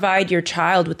you provide your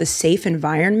child with a safe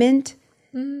environment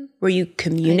where you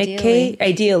communicate,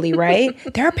 ideally, right?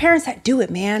 There are parents that do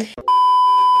it, man.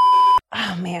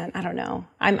 Oh man, I don't know.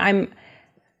 I'm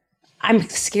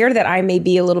scared that I may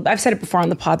be a little bit, I've said it before on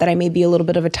the pod that I may be a little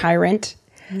bit of a tyrant.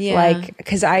 Yeah. Like,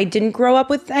 because I didn't grow up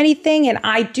with anything. And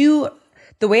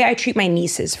the way I treat my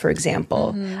nieces, for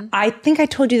example, I think I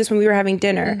told you this when we were having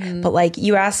dinner, but like we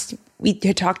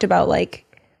had talked about like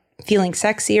feeling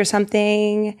sexy or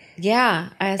something. Yeah.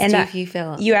 I asked you if you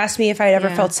felt. You asked me if I'd ever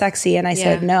felt sexy. And I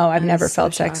said, no, I've never was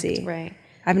felt so shocked. sexy. Right.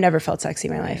 I've never felt sexy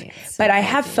in my life. So But I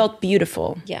have felt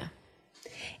beautiful. Yeah.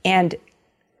 And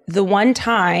the one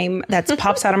time that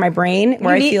pops out of my brain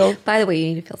where I feel, By the way,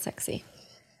 you need to feel sexy.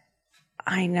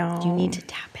 I know. You need to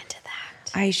tap into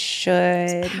that I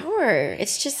should. power.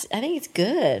 It's just, I think it's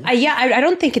good. I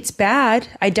don't think it's bad.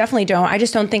 I definitely don't. I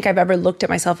just don't think I've ever looked at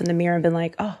myself in the mirror and been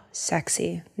like, oh,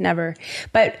 sexy. Never.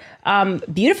 But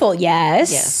beautiful,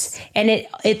 yes. Yes. And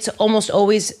it's almost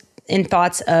always in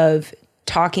thoughts of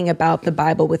talking about the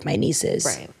Bible with my nieces.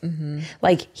 Right. Mm-hmm.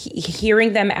 Like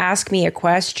hearing them ask me a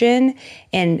question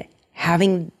and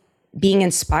being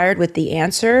inspired with the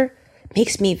answer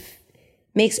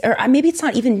or maybe it's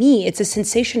not even me. It's a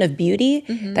sensation of beauty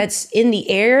that's in the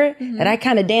air that I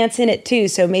kind of dance in it too.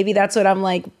 So maybe that's what I'm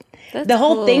like. The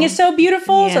whole thing is so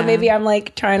beautiful. So Yeah. maybe I'm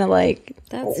like trying to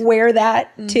wear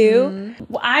that too.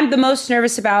 What I'm the most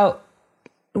nervous about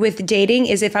with dating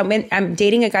is if I'm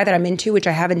dating a guy that I'm into, which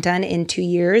I haven't done in 2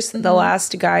 years. The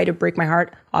last guy to break my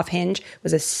heart off Hinge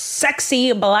was a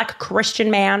sexy Black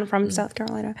Christian man from South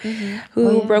Carolina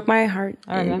who broke my heart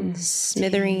in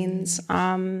smithereens.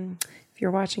 If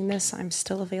you're watching this, I'm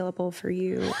still available for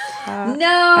you.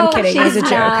 No, I'm kidding. It was a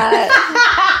joke.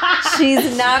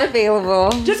 She's not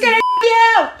available. Just kidding.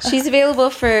 You. She's available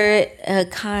for a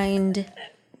kind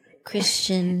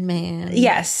Christian man.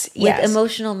 Yes. With Yes.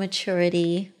 emotional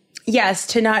maturity. Yes.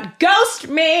 To not ghost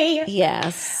me.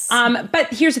 Yes.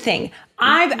 But here's the thing.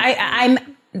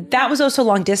 That was also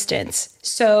long distance.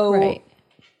 So Right.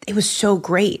 it was so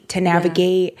great to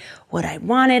navigate what I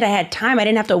wanted. I had time. I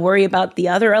didn't have to worry about the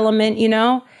other element,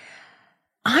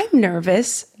 I'm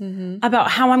nervous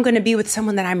about how I'm going to be with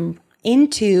someone that I'm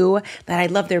into, that I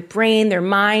love their brain, their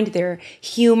mind, their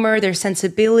humor, their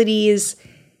sensibilities.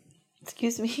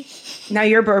 Excuse me. Now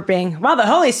you're burping. Wow, the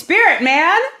Holy Spirit,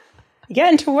 man.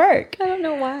 Getting to work. I don't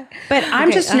know why. But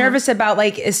I'm just nervous about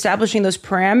like establishing those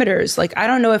parameters. Like, I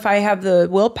don't know if I have the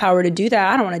willpower to do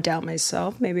that. I don't want to doubt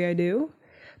myself. Maybe I do.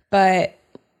 But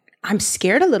I'm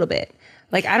scared a little bit.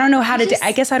 Like, I don't know how to,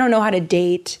 I guess I don't know how to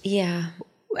date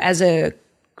as a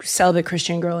celibate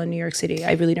Christian girl in New York City.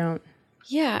 I really don't.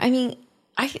 Yeah. I mean,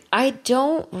 I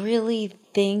don't really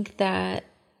think that,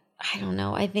 I don't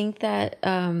know. I think that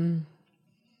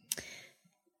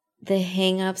the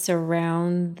hangups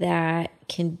around that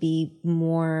can be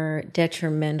more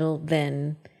detrimental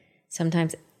than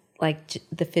sometimes like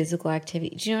the physical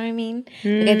activity. Do you know what I mean?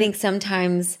 Like, I think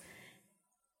sometimes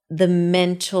the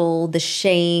mental, the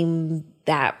shame,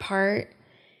 that part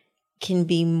can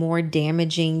be more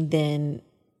damaging than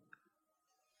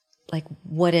like,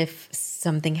 what if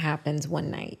something happens one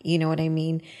night? You know what I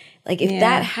mean? Like, if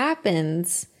that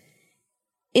happens,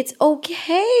 it's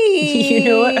okay. You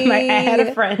know what? I had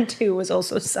a friend who was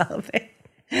also celibate.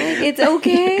 It's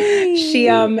okay.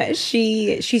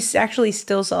 She's actually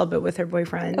still celibate with her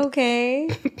boyfriend. Okay.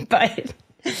 But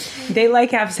they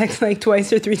like have sex like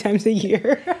twice or 3 times a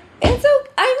year. It's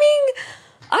okay. I mean,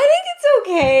 I think it's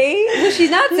okay. Well, she's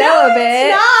not celibate. No,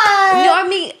 it's not. No, I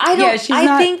mean, I don't. Yeah, she's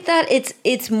not. Think that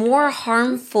it's more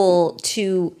harmful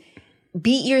to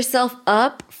beat yourself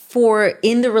up for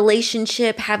in the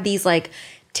relationship, have these like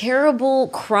terrible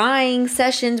crying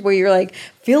sessions where you're like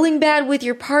feeling bad with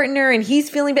your partner and he's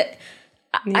feeling bad.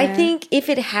 I think if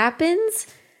it happens,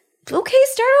 okay,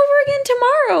 start over again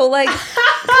tomorrow. Like,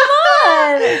 come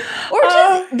on. Or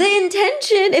just the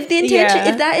intention. If the intention,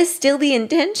 if that is still the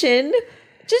intention,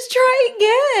 just try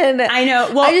again. I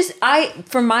know. Well,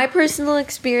 from my personal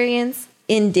experience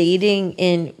in dating,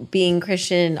 in being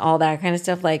Christian, all that kind of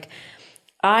stuff, like,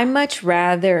 I much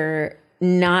rather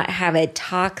not have a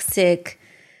toxic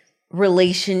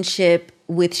relationship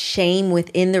with shame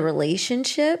within the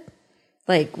relationship,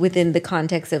 like within the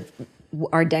context of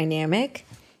our dynamic,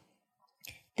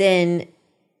 than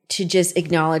to just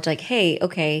acknowledge like, hey,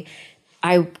 okay,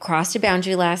 I crossed a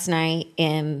boundary last night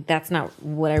and that's not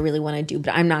what I really want to do,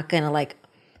 but I'm not going to like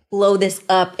blow this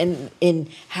up and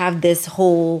have this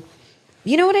whole,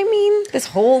 you know what I mean? This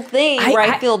whole thing where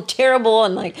I feel terrible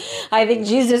and like, I think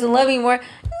Jesus doesn't love me more.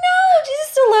 No,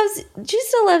 Jesus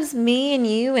still loves me and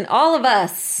you and all of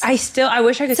us. I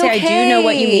wish I could say I do know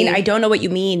what you mean. I don't know what you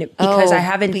mean because I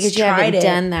haven't tried it.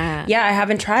 Done that. Yeah, I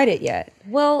haven't tried it yet.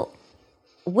 Well,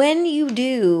 when you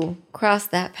do cross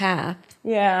that path,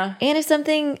 and if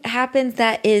something happens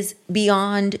that is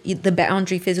beyond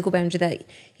the physical boundary that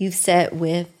you've set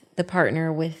with the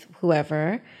partner, with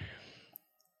whoever,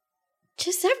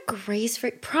 just have grace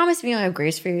promise me you'll have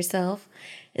grace for yourself.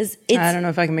 I don't know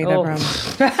if I can make that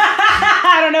promise.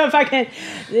 I don't know if I can.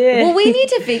 Well, we need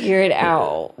to figure it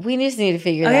out. We just need to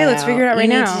figure that out. Okay, let's figure it out right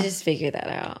now. We need to just figure that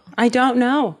out. I don't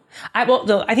know.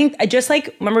 I think just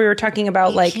like, remember we were talking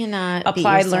about like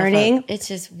applied learning. It's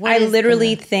just, I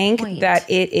literally think that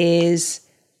it is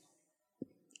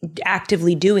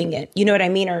actively doing it. You know what I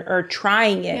mean? Or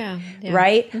trying it,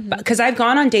 right? Because I've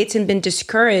gone on dates and been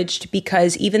discouraged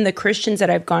because even the Christians that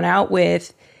I've gone out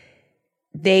with,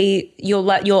 you'll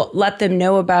let them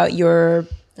know about your.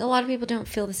 A lot of people don't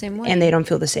feel the same way, and they don't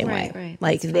feel the same way. Right.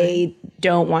 Like they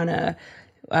don't want to,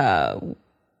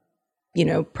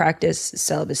 practice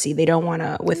celibacy. They don't want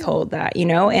to withhold that,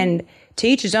 And to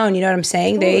each his own. You know what I'm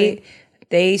saying? Totally.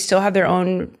 They still have their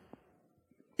own.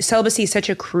 Celibacy is such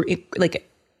a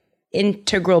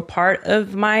integral part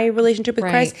of my relationship with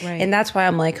Christ, and that's why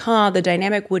I'm like, the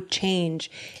dynamic would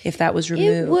change if that was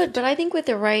removed. It would, but I think with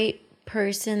the right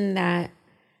person that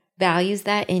values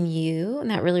that in you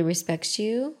and that really respects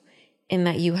you and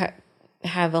that you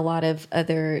have a lot of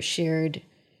other shared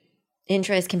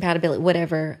interests, compatibility,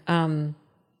 whatever.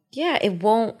 It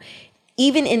won't,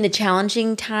 even in the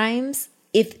challenging times,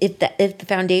 if the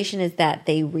foundation is that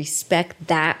they respect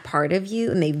that part of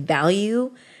you and they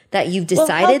value that you've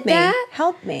decided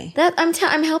help me. That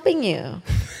I'm helping you.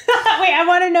 Wait, I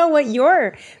want to know what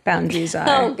your boundaries are.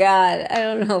 Oh God, I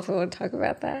don't know if I want to talk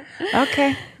about that.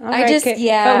 Okay,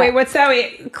 But wait, what's that?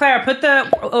 Wait, Clara, put the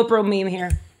Oprah meme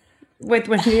here. With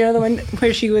when the one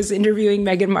where she was interviewing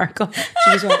Meghan Markle.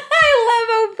 She just went,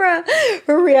 I love Oprah.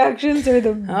 Her reactions are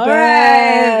the all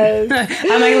best. Right.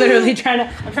 I'm like literally trying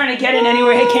to get in any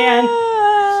way I can.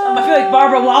 I feel like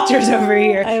Barbara Walters over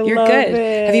here. You're good.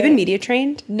 Have you been media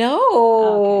trained?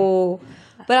 No. Okay.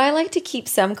 But I like to keep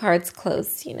some cards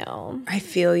close, I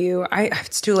feel you.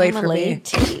 It's too late for me.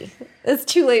 It's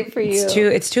too late for you.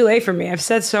 It's too late for me. I've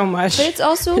said so much. But it's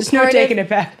also there's no taking it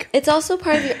back. It's also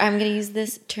part of your. I'm going to use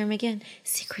this term again.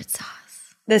 Secret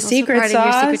sauce. The It's also secret part sauce.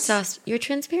 of your secret sauce. Your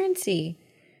transparency.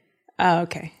 Oh,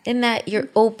 okay. In that you're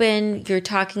open. You're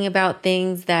talking about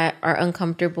things that are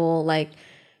uncomfortable. Like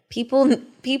people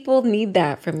need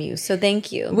that from you. So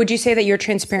thank you. Would you say that your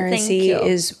transparency Thank you.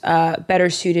 is better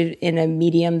suited in a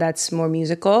medium that's more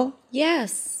musical?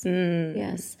 Yes.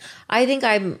 Yes. I think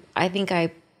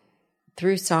I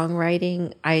through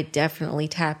songwriting, I definitely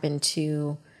tap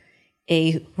into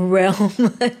a realm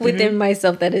within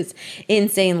myself that is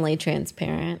insanely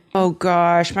transparent. Oh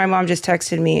gosh, my mom just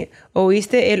texted me.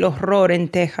 ¿Oíste el horror en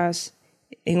Texas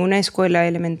en una escuela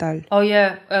elemental? Oh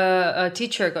yeah, a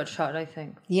teacher got shot, I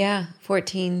think. Yeah,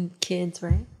 14 kids,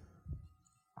 right?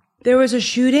 There was a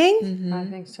shooting? I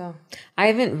think so. I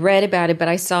haven't read about it, but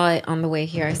I saw it on the way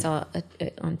here. I saw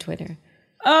it on Twitter.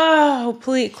 Oh,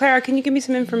 please. Clara, can you give me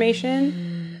some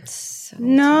information?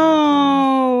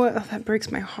 No. Oh, that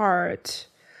breaks my heart.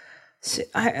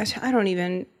 I don't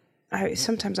even...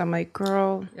 sometimes I'm like,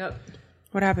 girl, Yep.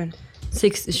 what happened?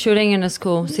 Shooting in a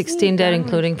school, 16 dead,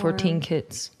 including 14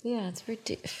 kids. Yeah, it's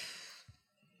ridiculous.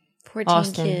 14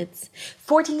 Austin. kids.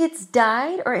 14 kids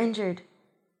died or injured?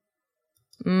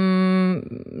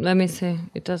 Let me see.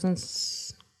 It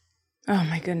doesn't... Oh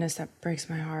my goodness, that breaks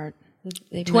my heart.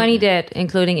 20 dead,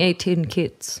 including 18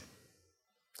 kids.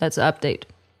 That's the update.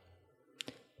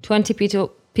 20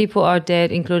 people are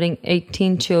dead, including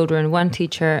 18 children, 1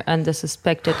 teacher, and the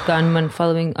suspected gunman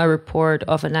following a report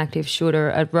of an active shooter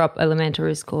at Rupp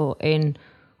Elementary School in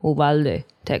Uvalde,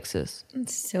 Texas.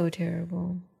 It's so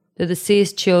terrible. The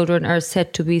deceased children are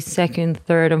said to be 2nd,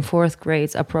 3rd, and 4th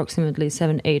grades, approximately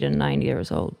 7, 8, and 9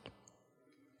 years old.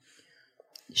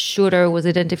 Shooter was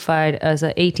identified as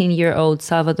an 18-year-old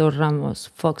Salvador Ramos,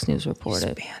 Fox News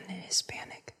reported.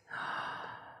 Hispanic.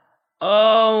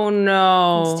 Oh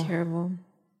no. It's terrible.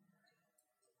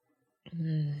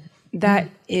 That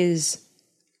is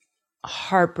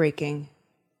heartbreaking.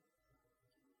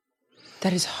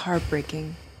 That is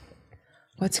heartbreaking.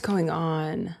 What's going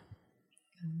on?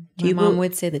 My mom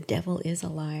would say the devil is a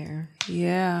liar.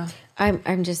 Yeah.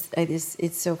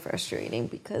 It's so frustrating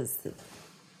because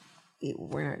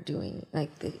we're not doing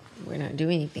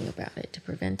anything about it to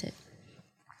prevent it.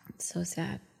 It's so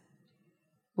sad.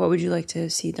 What would you like to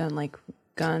see done? Like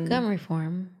gun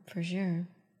reform, for sure.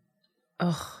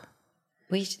 Ugh.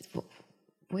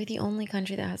 We're the only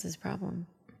country that has this problem.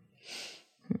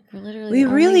 We're literally We the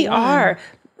really only one. are.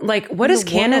 Like, what does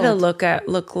Canada world.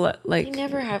 look like? We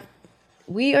never have.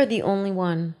 We are the only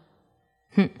one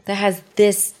that has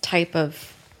this type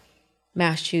of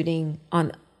mass shooting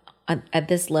on at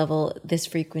this level, this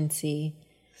frequency,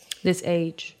 This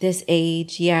age. this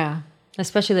age. Yeah.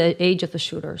 Especially the age of the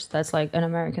shooters. That's like an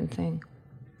American thing.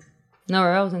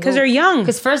 Nowhere else. Because they're young.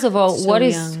 Because first of all, So what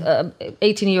is young.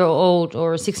 18-year-old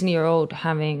or 16-year-old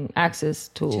having access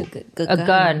to a a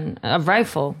gun, a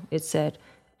rifle, it said,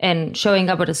 and showing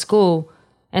up at a school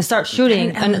and start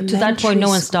shooting. And to that point, no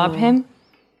one stopped him.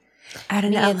 At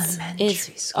an It's elementary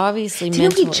school. obviously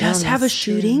Didn't we mental just have a illness,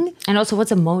 too. shooting? And also,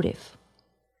 what's a motive?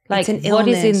 Like, It's an what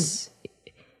is illness.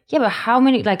 Yeah, but how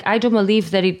many? Like, I don't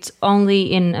believe that it's only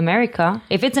in America.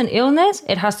 If it's an illness,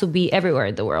 it has to be everywhere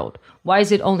in the world. Why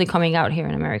is it only coming out here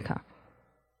in America?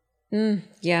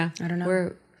 Yeah. I don't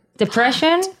know.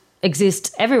 Depression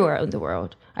exists everywhere in the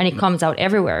world, and it comes out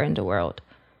everywhere in the world.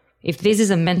 If this is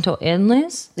a mental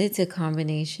illness, It's a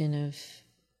combination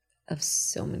of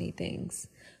so many things.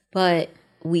 But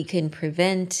we can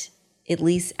prevent at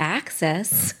least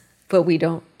access, but we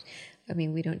don't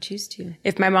choose to.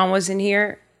 If my mom was in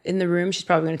here in the room, she's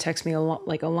probably going to text me a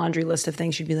laundry list of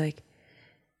things. She'd be like,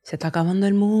 "Se está acabando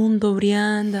el mundo,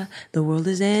 Brianda. The world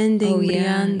is ending,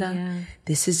 Brianda. yeah.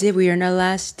 This is it. We are in our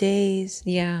last days.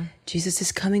 Yeah. Jesus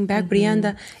is coming back,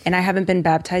 Brianda." And I haven't been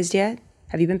baptized yet.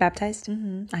 Have you been baptized?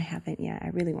 I haven't yet. I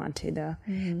really want to, though.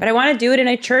 But I want to do it in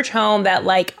a church home that,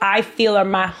 like, I feel are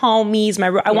my homies.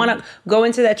 I want to go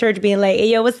into that church being like, "Hey,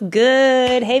 yo, what's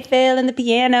good? Hey, Phil, and the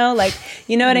piano." Like,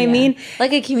 you know what I mean?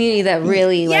 Like a community that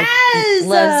really Yes!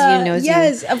 loves you, knows you.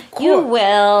 Yes, of course. You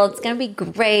will. It's gonna be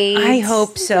great. I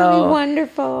hope It's gonna be so.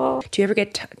 wonderful. Do you ever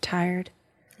get tired?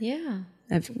 Yeah.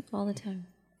 Of, All the time.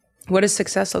 what does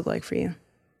success look like for you?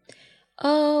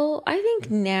 Oh, I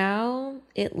think now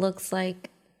it looks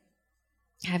like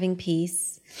having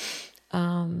peace,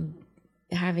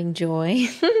 having joy.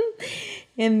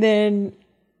 And then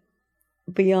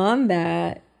beyond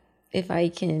that, if I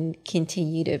can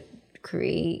continue to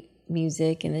create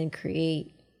music and then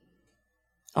create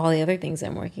all the other things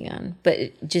I'm working on, but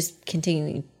just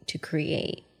continuing to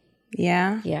create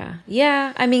Yeah.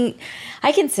 Yeah. I mean,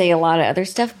 I can say a lot of other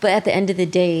stuff, but at the end of the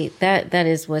day, that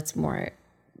is what's more.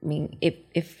 I mean,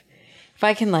 if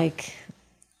I can like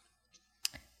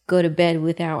go to bed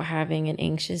without having an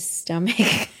anxious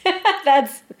stomach,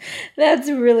 that's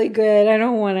really good. I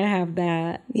don't want to have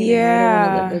that. You know, I don't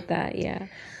want to live with that. Yeah.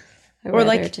 Or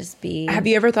like, just be. Have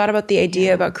you ever thought about the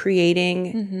idea about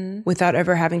creating without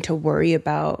ever having to worry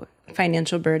about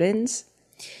financial burdens?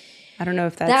 I don't know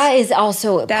if that is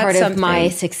also part something. of my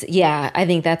success. Yeah, I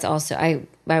think that's also, I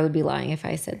would be lying if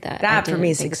I said that. That for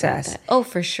me is success. Oh,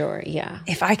 for sure. Yeah.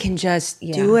 If I can just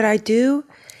do what I do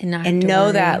and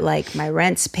know that like my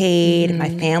rent's paid, my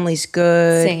family's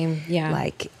good. Same. Yeah.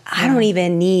 Like I don't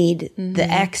even need the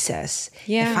excess.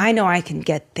 Yeah. If I know I can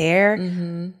get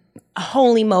there,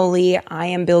 holy moly, I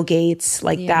am Bill Gates.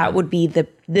 Like that would be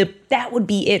that would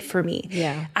be it for me.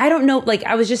 Yeah. I don't know. Like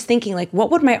I was just thinking like, what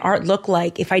would my art look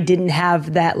like if I didn't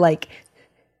have that like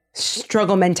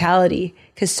struggle mentality?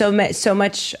 Because so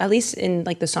much, at least in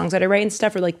like the songs that I write and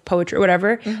stuff, or like poetry or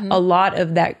whatever, a lot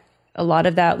of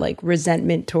that like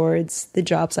resentment towards the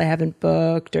jobs I haven't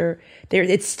booked, or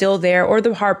it's still there, or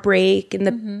the heartbreak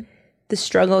and the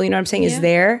struggle, you know what I'm saying, is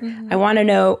there. I want to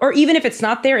know, or even if it's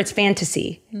not there, it's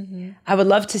fantasy. I would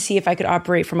love to see if I could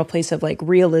operate from a place of like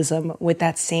realism with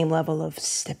that same level of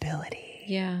stability.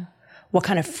 Yeah. What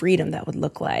kind of freedom that would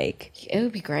look like. It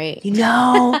would be great. You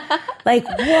know, like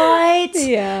what?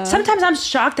 Yeah. Sometimes I'm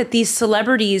shocked that these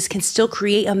celebrities can still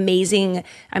create amazing,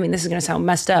 I mean, this is going to sound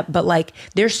messed up, but like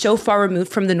they're so far removed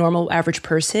from the normal average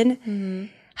person.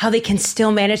 How they can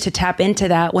still manage to tap into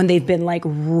that when they've been like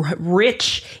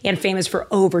rich and famous for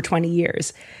over 20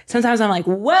 years. Sometimes I'm like,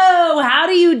 whoa, how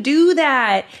do you do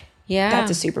that? Yeah. That's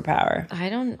a superpower. I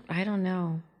don't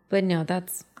know. But no,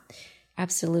 that's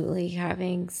absolutely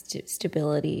having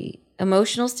stability,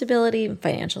 emotional stability and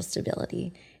financial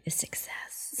stability is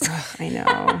success. I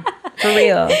know. For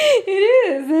real.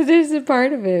 It is a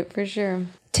part of it for sure.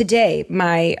 Today,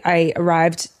 I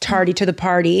arrived tardy to the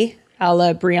party, a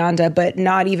la Brianda, but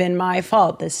not even my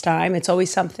fault this time. It's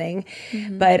always something.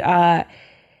 But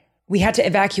we had to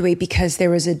evacuate because there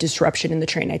was a disruption in the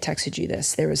train. I texted you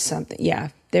this. There was something. Yeah,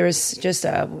 there was just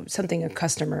a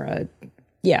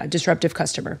disruptive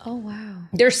customer. Oh, wow.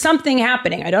 There's something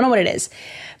happening. I don't know what it is.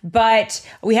 But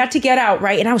we had to get out,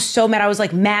 right? And I was so mad. I was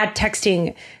like mad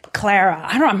texting Clara.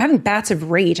 I don't know. I'm having bouts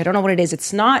of rage. I don't know what it is.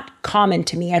 It's not common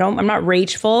to me. I'm not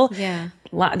rageful. Yeah.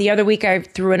 The other week I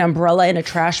threw an umbrella in a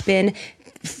trash bin.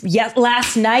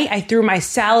 Last night I threw my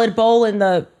salad bowl in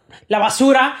the la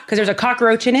basura because there's a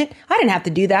cockroach in it. I didn't have to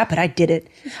do that, but I did it.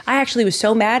 I actually was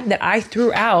so mad that I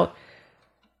threw out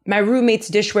my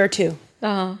roommate's dishware too.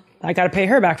 I got to pay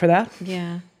her back for that.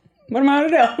 Yeah. What am I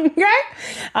going to do?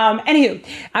 Okay.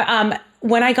 Anywho,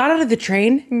 when I got out of the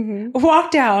train,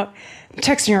 walked out,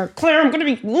 texting her, Claire, I'm going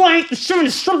to be late. There's someone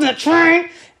disrupting the train.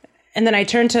 And then I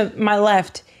turned to my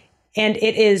left, and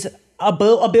it is a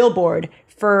billboard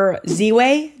for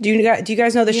Z-Way. Do you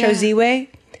guys know the show Z-Way?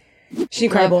 She's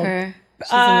incredible. Love her.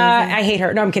 She's amazing. I hate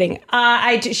her. No, I'm kidding.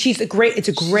 She's a great. It's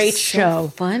a great show.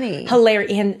 Funny,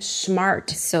 hilarious, and smart.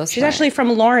 So smart. She's actually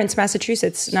from Lawrence,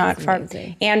 Massachusetts, not far.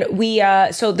 Amazing. And we.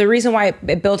 So the reason why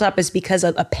it built up is because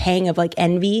a pang of like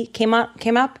envy came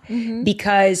up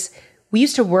because we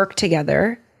used to work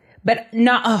together, but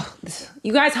not. Oh,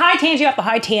 you guys, hi Tangi, up the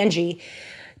high Tangi.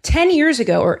 10 years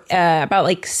ago, or about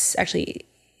like actually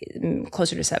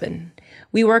closer to 7.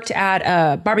 We worked at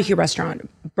a barbecue restaurant,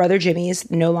 Brother Jimmy's,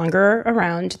 no longer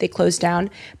around. They closed down.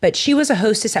 But she was a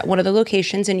hostess at one of the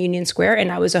locations in Union Square,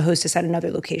 and I was a hostess at another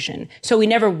location. So we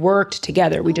never worked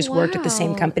together. We just worked at the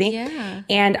same company. Yeah.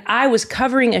 And I was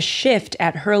covering a shift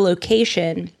at her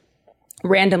location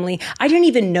randomly. I didn't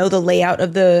even know the layout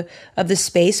of the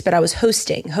space, but I was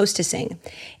hostessing.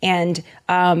 And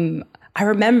I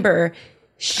remember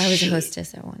I was a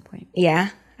hostess at one point.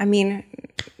 Yeah. I mean,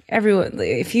 everyone,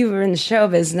 if you were in the show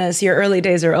business, your early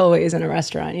days are always in a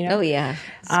restaurant, you know? Oh, yeah.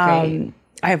 It's great.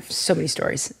 I have so many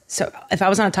stories. So if I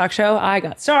was on a talk show, I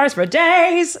got stories for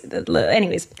days.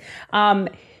 Anyways,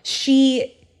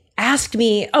 she asked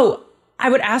me, I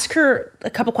would ask her a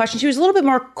couple questions. She was a little bit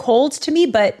more cold to me,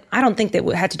 but I don't think that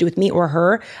it had to do with me or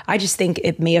her. I just think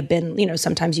it may have been,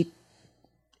 sometimes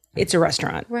it's a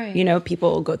restaurant, right?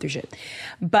 People go through shit.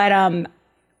 But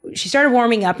she started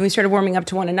warming up, and we started warming up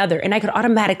to one another, and I could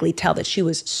automatically tell that she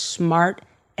was smart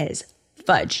as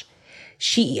fudge.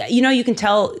 She, you can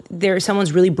tell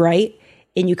someone's really bright,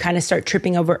 and you kind of start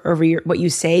tripping over what you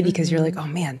say because you're like, oh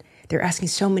man, they're asking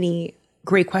so many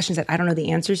great questions that I don't know the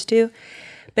answers to.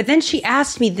 But then she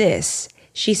asked me this.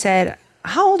 She said,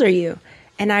 how old are you?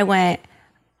 And I went,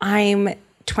 I'm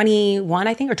 21,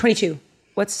 I think, or 22.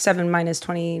 what's 7 minus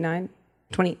 29?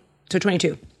 20. So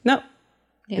 22. No.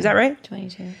 Yeah, Is that right?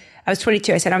 22. I was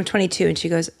 22. I said, I'm 22. And she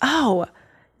goes, oh,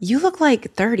 you look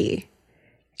like 30.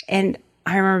 And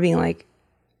I remember being like,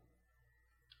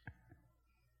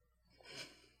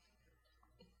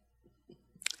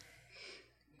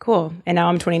 cool. And now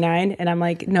I'm 29 and I'm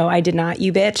like, no, I did not,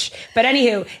 you bitch. But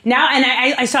anywho, now, and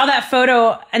I saw that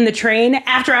photo in the train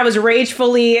after I was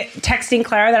ragefully texting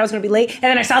Clara that I was going to be late. And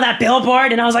then I saw that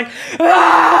billboard and I was like,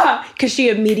 ah, because she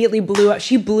immediately blew up.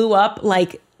 She blew up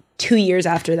like 2 years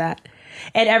after that.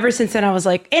 And ever since then I was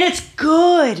like, and it's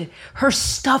good. Her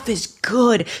stuff is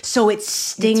good. So it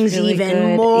stings really even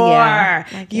good. more, Yeah,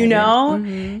 I get you know?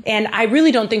 Mm-hmm. And I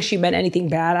really don't think she meant anything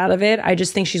bad out of it. I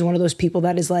just think she's one of those people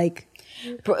that is like,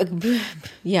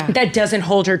 yeah, that doesn't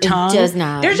hold her tongue. does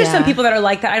not, There's just some yeah. people that are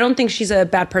like that. I don't think she's a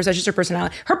bad person. That's just her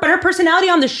personality. But her personality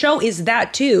on the show is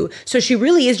that too. So she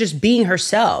really is just being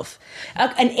herself,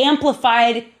 an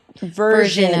amplified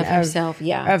version of herself.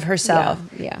 Yeah, of herself.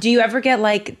 Yeah. Do you ever get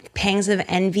like pangs of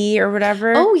envy or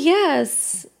whatever? Oh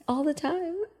yes, all the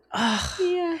time.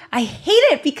 Yeah. I hate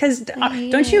it because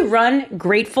don't you run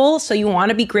grateful? So you want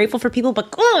to be grateful for people,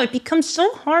 but it becomes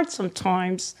so hard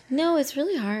sometimes. No, it's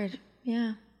really hard.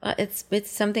 Yeah, it's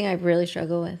something I really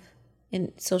struggle with,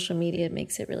 and social media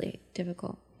makes it really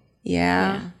difficult.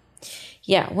 Yeah.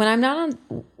 Yeah, when I'm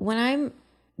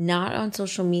not on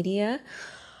social media,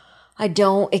 I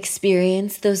don't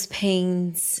experience those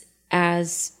pains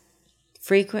as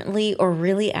frequently or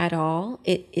really at all.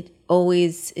 It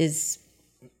always is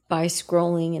by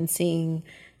scrolling and seeing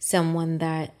someone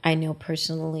that I know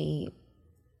personally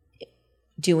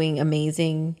doing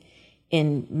amazing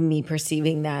and me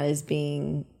perceiving that as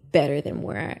being better than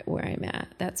where I'm at.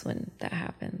 That's when that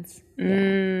happens. Yeah.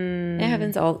 It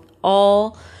happens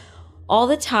all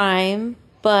the time,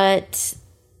 but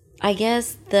I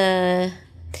guess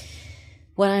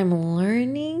what I'm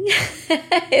learning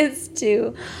is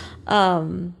to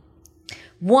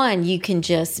one, you can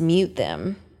just mute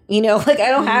them. You know, like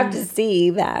I don't have to see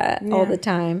that all the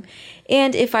time.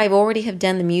 And if I've already have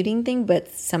done the muting thing,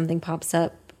 but something pops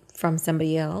up from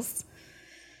somebody else,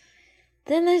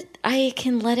 then I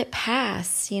can let it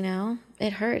pass, you know.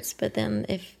 It hurts, but then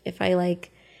if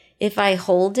I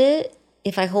hold it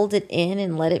in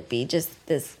and let it be just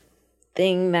this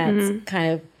thing that's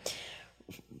kind of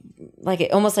like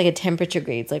almost like a temperature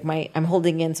grades, like I'm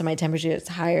holding in so my temperature is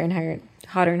higher and higher,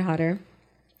 hotter and hotter.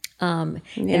 And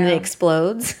it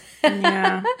explodes.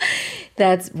 Yeah.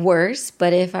 That's worse.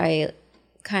 But if I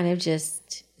kind of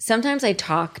sometimes I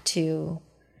talk to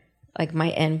like my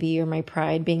envy or my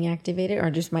pride being activated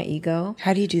or just my ego.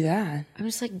 How do you do that? I'm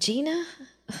just like, Gina,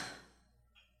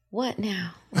 what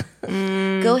now?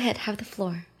 Go ahead, have the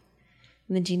floor.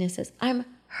 And then Gina says, I'm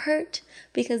hurt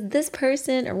because this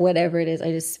person or whatever it is,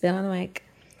 I just spit on the mic.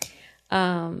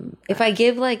 If I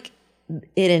give like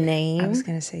it a name. I was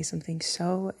going to say something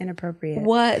so inappropriate.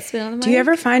 What? Spit on the mic? Do you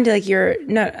ever find like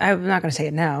no, I'm not going to say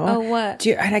it now. Oh, what?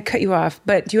 And I cut you off,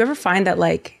 but do you ever find that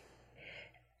like,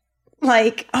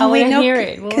 I wait, no, hear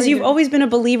it. because you've always been a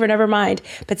believer, never mind.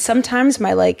 But sometimes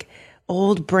my like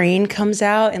old brain comes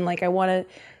out and like I want to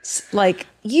like.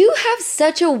 You have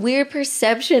such a weird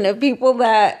perception of people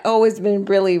that always been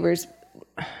believers.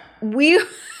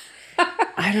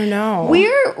 I don't know.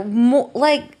 We're more,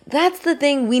 like, that's the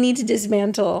thing we need to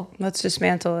dismantle. Let's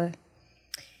dismantle it.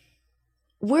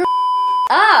 We're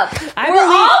up. No.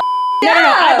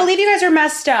 I believe you guys are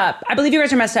messed up.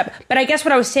 But I guess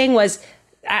what I was saying was,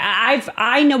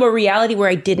 I know a reality where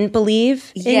I didn't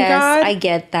believe in God. I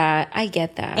get that.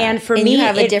 And for me, you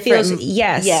have a different feels,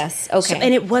 yes. Okay.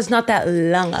 And it was not that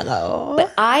long ago.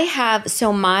 But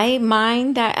my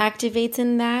mind that activates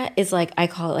in that is like, I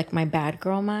call it like my bad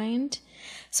girl mind.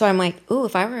 So I'm like, ooh,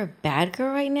 if I were a bad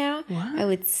girl right now, I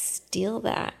would steal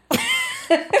that.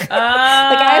 Like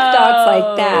I have thoughts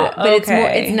like that, but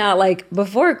it's not like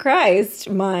before Christ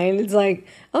mind. It's like,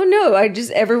 oh no,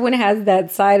 everyone has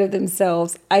that side of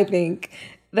themselves. I think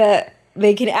that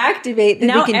they can activate,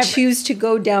 that they can choose to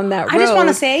go down that road. I just want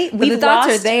to say, the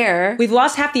thoughts are there. We've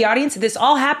lost half the audience. This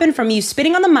all happened from you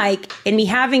spitting on the mic and me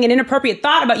having an inappropriate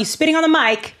thought about you spitting on the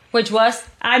mic. Which was?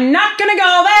 I'm not going to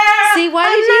go there. See, why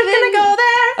I'm did you not going to go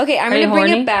there. Okay, I'm going to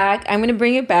bring it back. I'm going to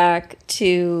bring it back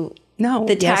to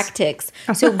tactics.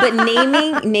 So, but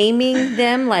naming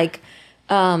them like,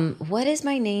 what is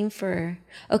my name for?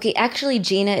 Okay, actually,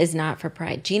 Gina is not for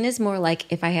pride. Gina's more like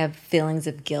if I have feelings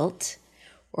of guilt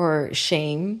or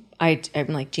shame, I'm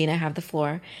like, Gina, have the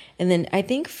floor. And then I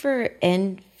think for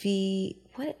envy,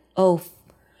 what? Oh,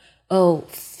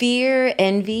 fear,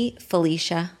 envy,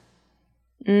 Felicia.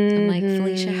 I'm like,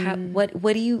 Felicia,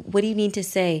 what do you need to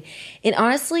say? And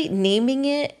honestly, naming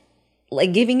it,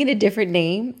 like giving it a different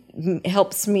name,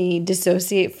 helps me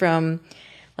dissociate from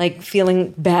like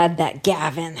feeling bad that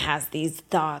Gavin has these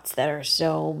thoughts that are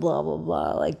so blah blah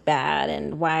blah, like bad,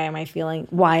 and why am I feeling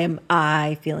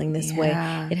this way?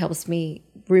 It helps me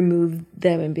remove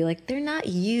them and be like, they're not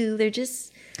you, they're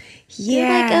just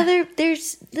they're like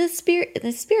there's the spirit of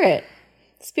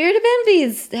envy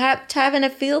is having a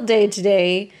field day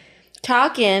today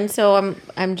talking, so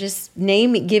I'm just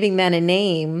giving that a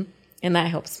name, and that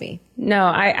helps me. No,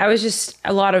 I was just,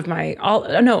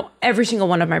 every single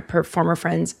one of my performer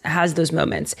friends has those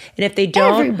moments. And if they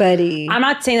don't, everybody. I'm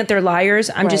not saying that they're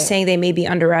liars. I'm just saying they may be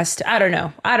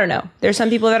underestimated. I don't know. There's some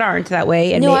people that aren't that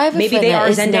way. And maybe they are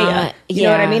Zendaya. You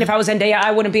know what I mean? If I was Zendaya, I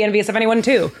wouldn't be envious of anyone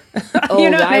too. You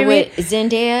know what I mean?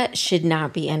 Zendaya should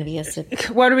not be envious of.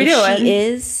 What are we doing? She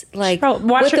is like,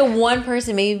 with the one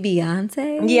person, maybe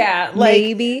Beyonce. Yeah.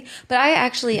 Maybe. But I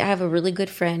have a really good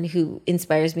friend who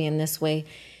inspires me in this way.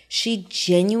 She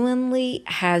genuinely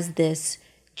has this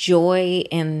joy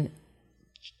and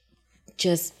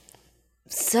just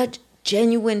such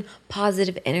genuine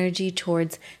positive energy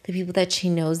towards the people that she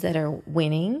knows that are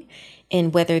winning,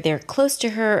 and whether they're close to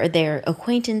her or they're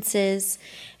acquaintances.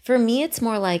 For me, it's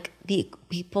more like the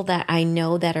people that I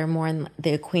know that are more in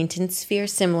the acquaintance sphere,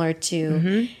 similar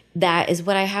to that is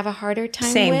what I have a harder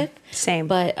time with. Same.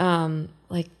 But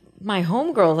like my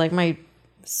homegirls, like my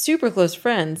super close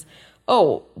friends,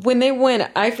 when they win,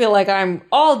 I feel like I'm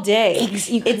all day.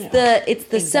 It's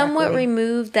the somewhat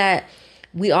removed that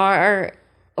we are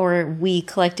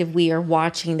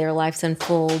watching their lives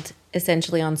unfold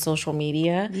essentially on social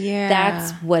media. Yeah.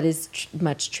 That's what is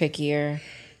much trickier.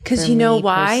 Because you know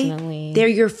why? Personally. They're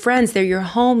your friends. They're your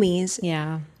homies.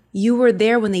 Yeah. You were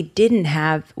there when they didn't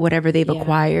have whatever they've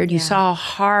acquired. You saw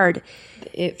how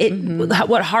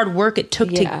what hard work it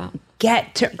took to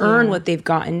get to earn what they've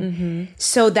gotten.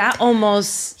 So that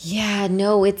almost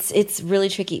it's really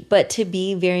tricky. But to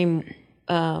be very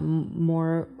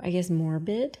more, I guess,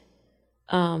 morbid,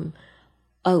 a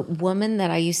woman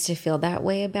that I used to feel that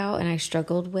way about and I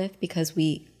struggled with because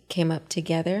we came up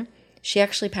together, she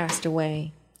actually passed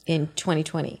away in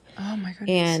 2020. Oh my goodness.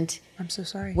 And I'm so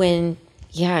sorry.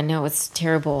 It's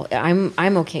terrible.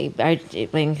 I'm okay. I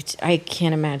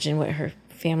can't imagine what her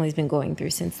family's been going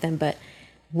through since then, but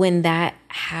when that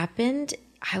happened,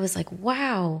 I was like,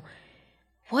 wow,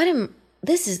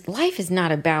 life is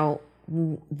not about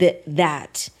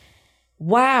that.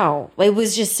 Wow. It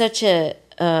was just such a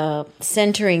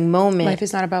centering moment. Life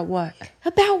is not about what?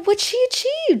 About what she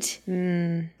achieved.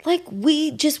 Like,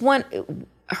 we just want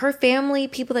her family,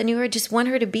 people that knew her, just want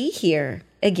her to be here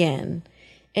again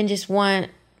and just want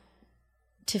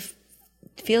to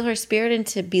feel her spirit and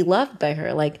to be loved by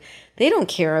her. Like, they don't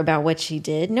care about what she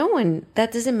did. No one,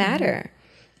 that doesn't matter.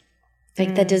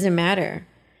 Like, that doesn't matter.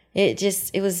 It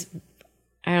was,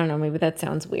 I don't know, maybe that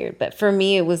sounds weird, but for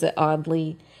me, it was an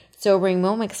oddly sobering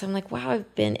moment because I'm like, wow,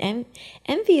 I've been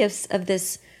envious of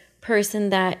this person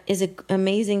that is an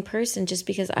amazing person just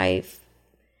because I've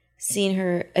seen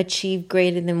her achieve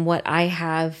greater than what I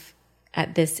have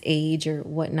at this age or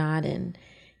whatnot. And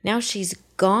now she's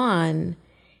gone,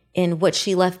 and what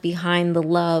she left behind, the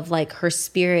love, like her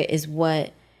spirit is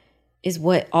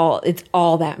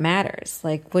all that matters.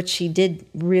 Like what she did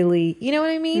really, you know what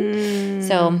I mean?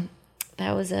 So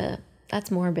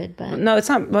that's morbid, but no, it's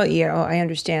not. Well, I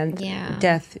understand. Yeah.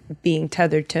 Death being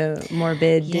tethered to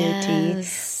morbidity,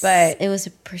 but it was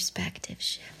a perspective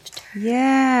shift.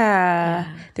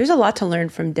 Yeah. There's a lot to learn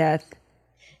from death.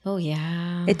 Oh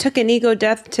yeah. It took an ego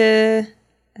death to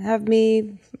have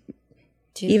me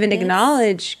even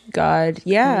acknowledge God.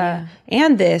 Yeah.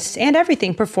 And this and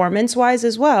everything performance wise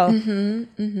as well.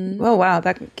 Oh wow,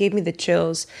 that gave me the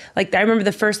chills. Like I remember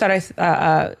the first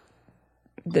thought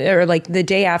the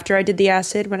day after I did the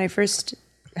acid, when I first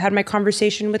had my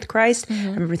conversation with Christ, I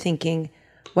remember thinking,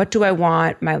 what do I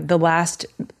want the last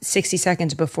 60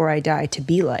 seconds before I die to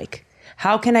be like?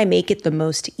 How can I make it the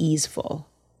most easeful?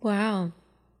 Wow.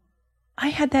 I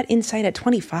had that insight at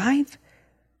 25.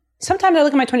 Sometimes I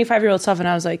look at my 25-year-old self and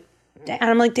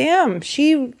I'm like, damn,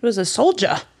 she was a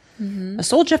soldier. A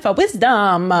soldier for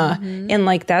wisdom. And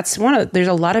like, there's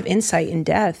a lot of insight in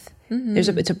death. And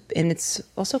it's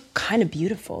also kind of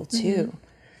beautiful too.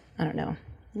 I don't know.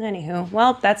 Anywho,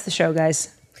 well, that's the show,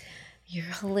 guys. You're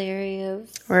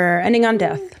hilarious. We're ending on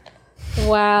death.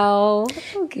 Wow.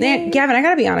 Okay. Gavin, I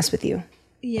gotta be honest with you.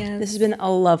 Yeah. This has been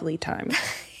a lovely time.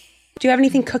 Do you have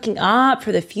anything cooking up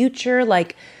for the future?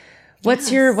 Like,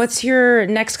 what's your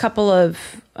next couple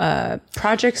of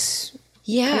projects?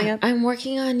 Yeah, I'm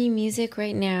working on new music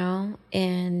right now,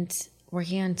 and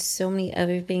working on so many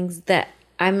other things that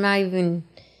I'm not even,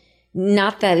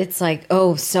 not that it's like,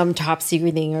 oh, some top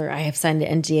secret thing or I have signed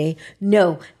an NDA.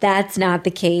 No, that's not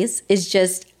the case. It's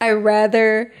just, I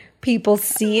rather people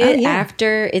see it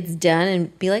after it's done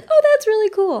and be like, oh, that's really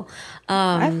cool.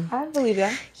 I believe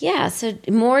that. Yeah, so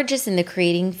more just in the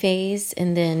creating phase,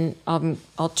 and then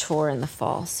I'll tour in the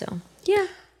fall. So yeah.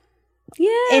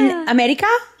 In America?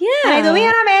 Yeah. I go in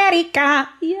America.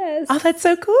 Yes. Oh, that's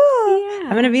so cool. Yeah.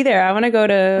 I'm going to be there. I want to go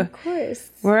to Of course.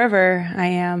 wherever I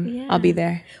am. Yeah. I'll be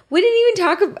there. We didn't even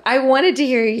talk. I wanted to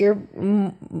hear your.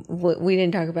 We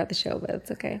didn't talk about the show, but it's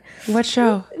okay. What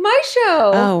show? My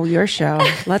show. Oh, your show.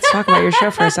 Let's talk about your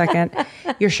show for a second.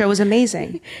 Your show was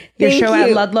amazing. Your Thank show at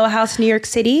you. Ludlow House, New York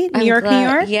City, New I'm York, glad-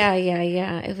 New York.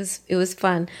 Yeah. It was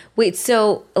fun. Wait,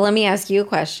 so let me ask you a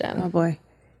question. Oh boy.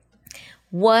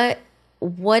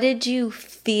 What did you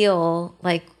feel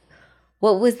like?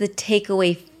 What was the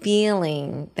takeaway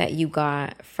feeling that you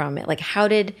got from it? Like, how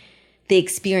did the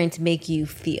experience make you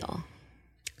feel?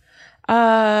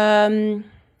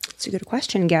 It's a good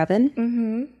question,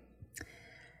 Gavin.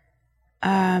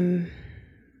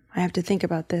 I have to think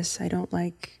about this. I don't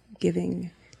like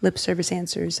giving lip service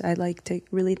answers. I like to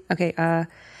really. Okay. I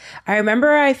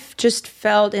remember I just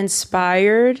felt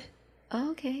inspired,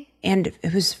 Oh, okay. and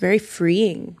it was very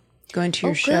freeing going to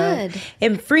your show. Good.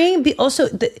 And freeing. Also,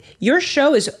 your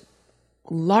show is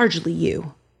largely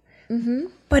you,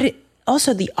 but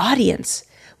also the audience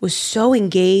was so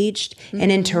engaged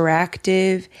and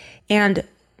interactive and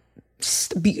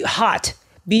hot.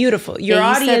 Beautiful. Your Yeah,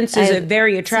 you said- audience is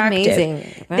very attractive.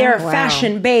 amazing. There are Wow.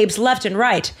 fashion babes left and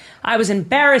right. I was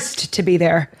embarrassed to be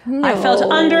there. I felt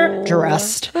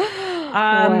underdressed.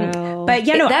 Wow. But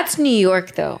that's New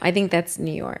York, though. I think that's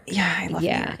New York. yeah, I love New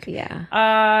Yeah, York.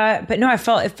 yeah. But no, I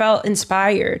felt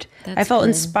inspired. I That's felt good.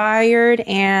 inspired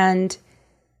and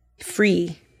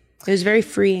free. It was very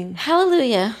freeing.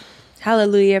 Hallelujah.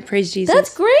 Hallelujah. Praise Jesus.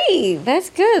 That's great. That's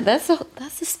good. That's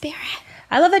the spirit.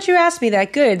 I love that you asked me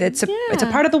that. Good. It's a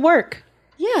part of the work.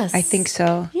 Yes, I think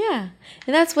so. Yeah,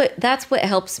 and that's what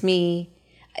helps me.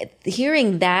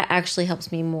 Hearing that actually helps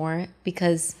me more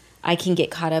because I can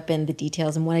get caught up in the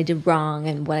details and what I did wrong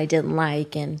and what I didn't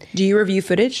like. And Do you review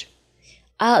footage?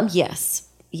 yes.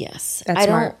 That's I don't.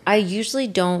 smart. I usually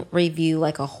don't review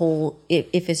like a whole.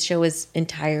 If a show is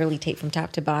entirely taped from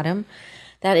top to bottom,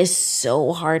 that is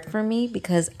so hard for me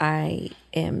because I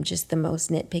am just the most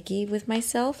nitpicky with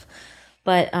myself.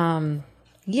 But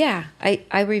yeah,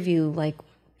 I review like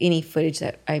any footage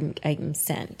that I'm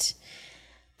sent.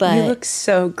 But You look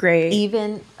so great.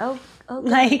 even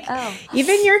Like, oh.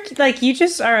 even you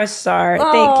just are a star.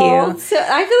 Oh, Thank you. So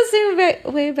I feel the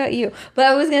same way about you. But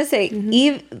I was gonna say,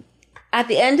 even at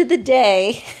the end of the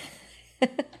day,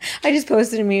 I just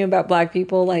posted a meme about Black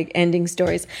people like ending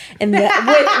stories, and at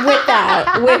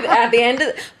the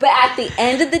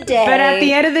end of the day, But at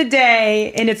the end of the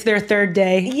day, and it's their third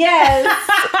day. yes,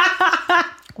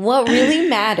 what really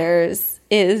matters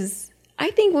is,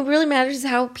 I think what really matters is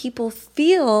how people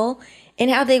feel and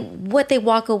what they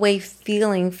walk away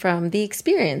feeling from the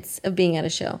experience of being at a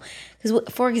show. Because,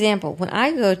 for example, when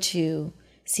I go to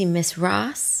see Miss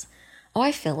Ross,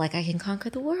 I feel like I can conquer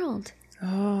the world.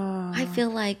 Oh. I feel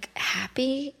like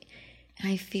happy,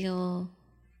 and I feel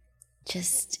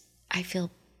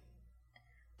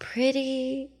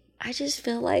pretty. I just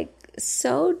feel like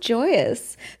so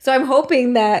joyous. So I'm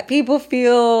hoping that people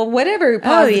feel whatever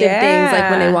positive things like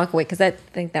when they walk away, because I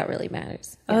think that really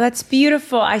matters. Oh, that's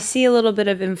beautiful. I see a little bit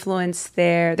of influence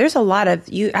there. There's a lot of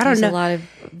you. I don't know. I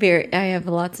have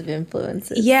lots of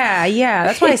influences. Yeah.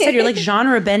 That's why I said you're like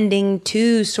genre bending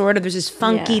too, sort of. There's this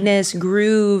funkiness,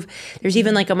 groove. There's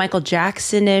even like a Michael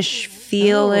Jackson-ish,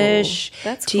 feel-ish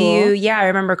that's to cool. you. Yeah, I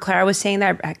remember Clara was saying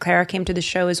that. Clara came to the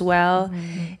show as well.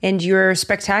 And you're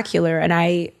spectacular. And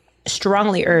I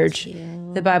strongly urge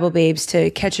the Bible Babes to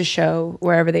catch a show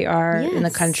wherever they are in the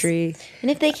Yes. country.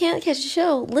 And if they can't catch a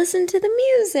show, listen to the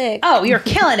music. Oh, you're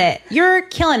killing it. You're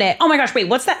killing it. Oh my gosh, wait,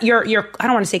 what's that? Your I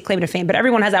don't want to say claim to fame, but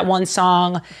everyone has that one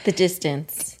song, The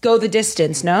Distance. Go the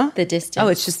Distance, no? The Distance. Oh,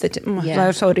 it's just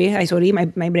Yeah. sorry,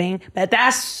 my brain. But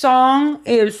that song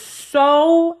is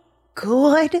so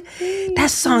good. That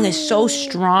song is so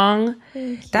strong.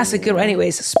 That's a good one.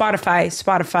 Anyways, Spotify.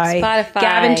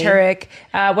 Gavin Turek.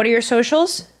 What are your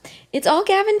socials? It's all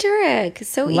Gavin Turek.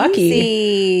 So Lucky.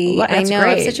 easy. That's I know,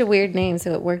 great. it's such a weird name,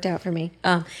 so it worked out for me.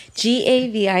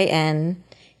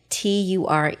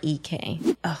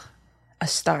 GAVINTUREK. A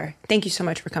star. Thank you so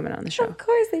much for coming on the show. Of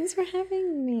course, thanks for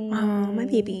having me. Oh, my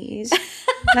babies.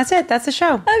 That's it. That's the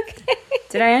show. Okay.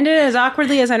 Did I end it as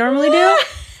awkwardly as I normally do?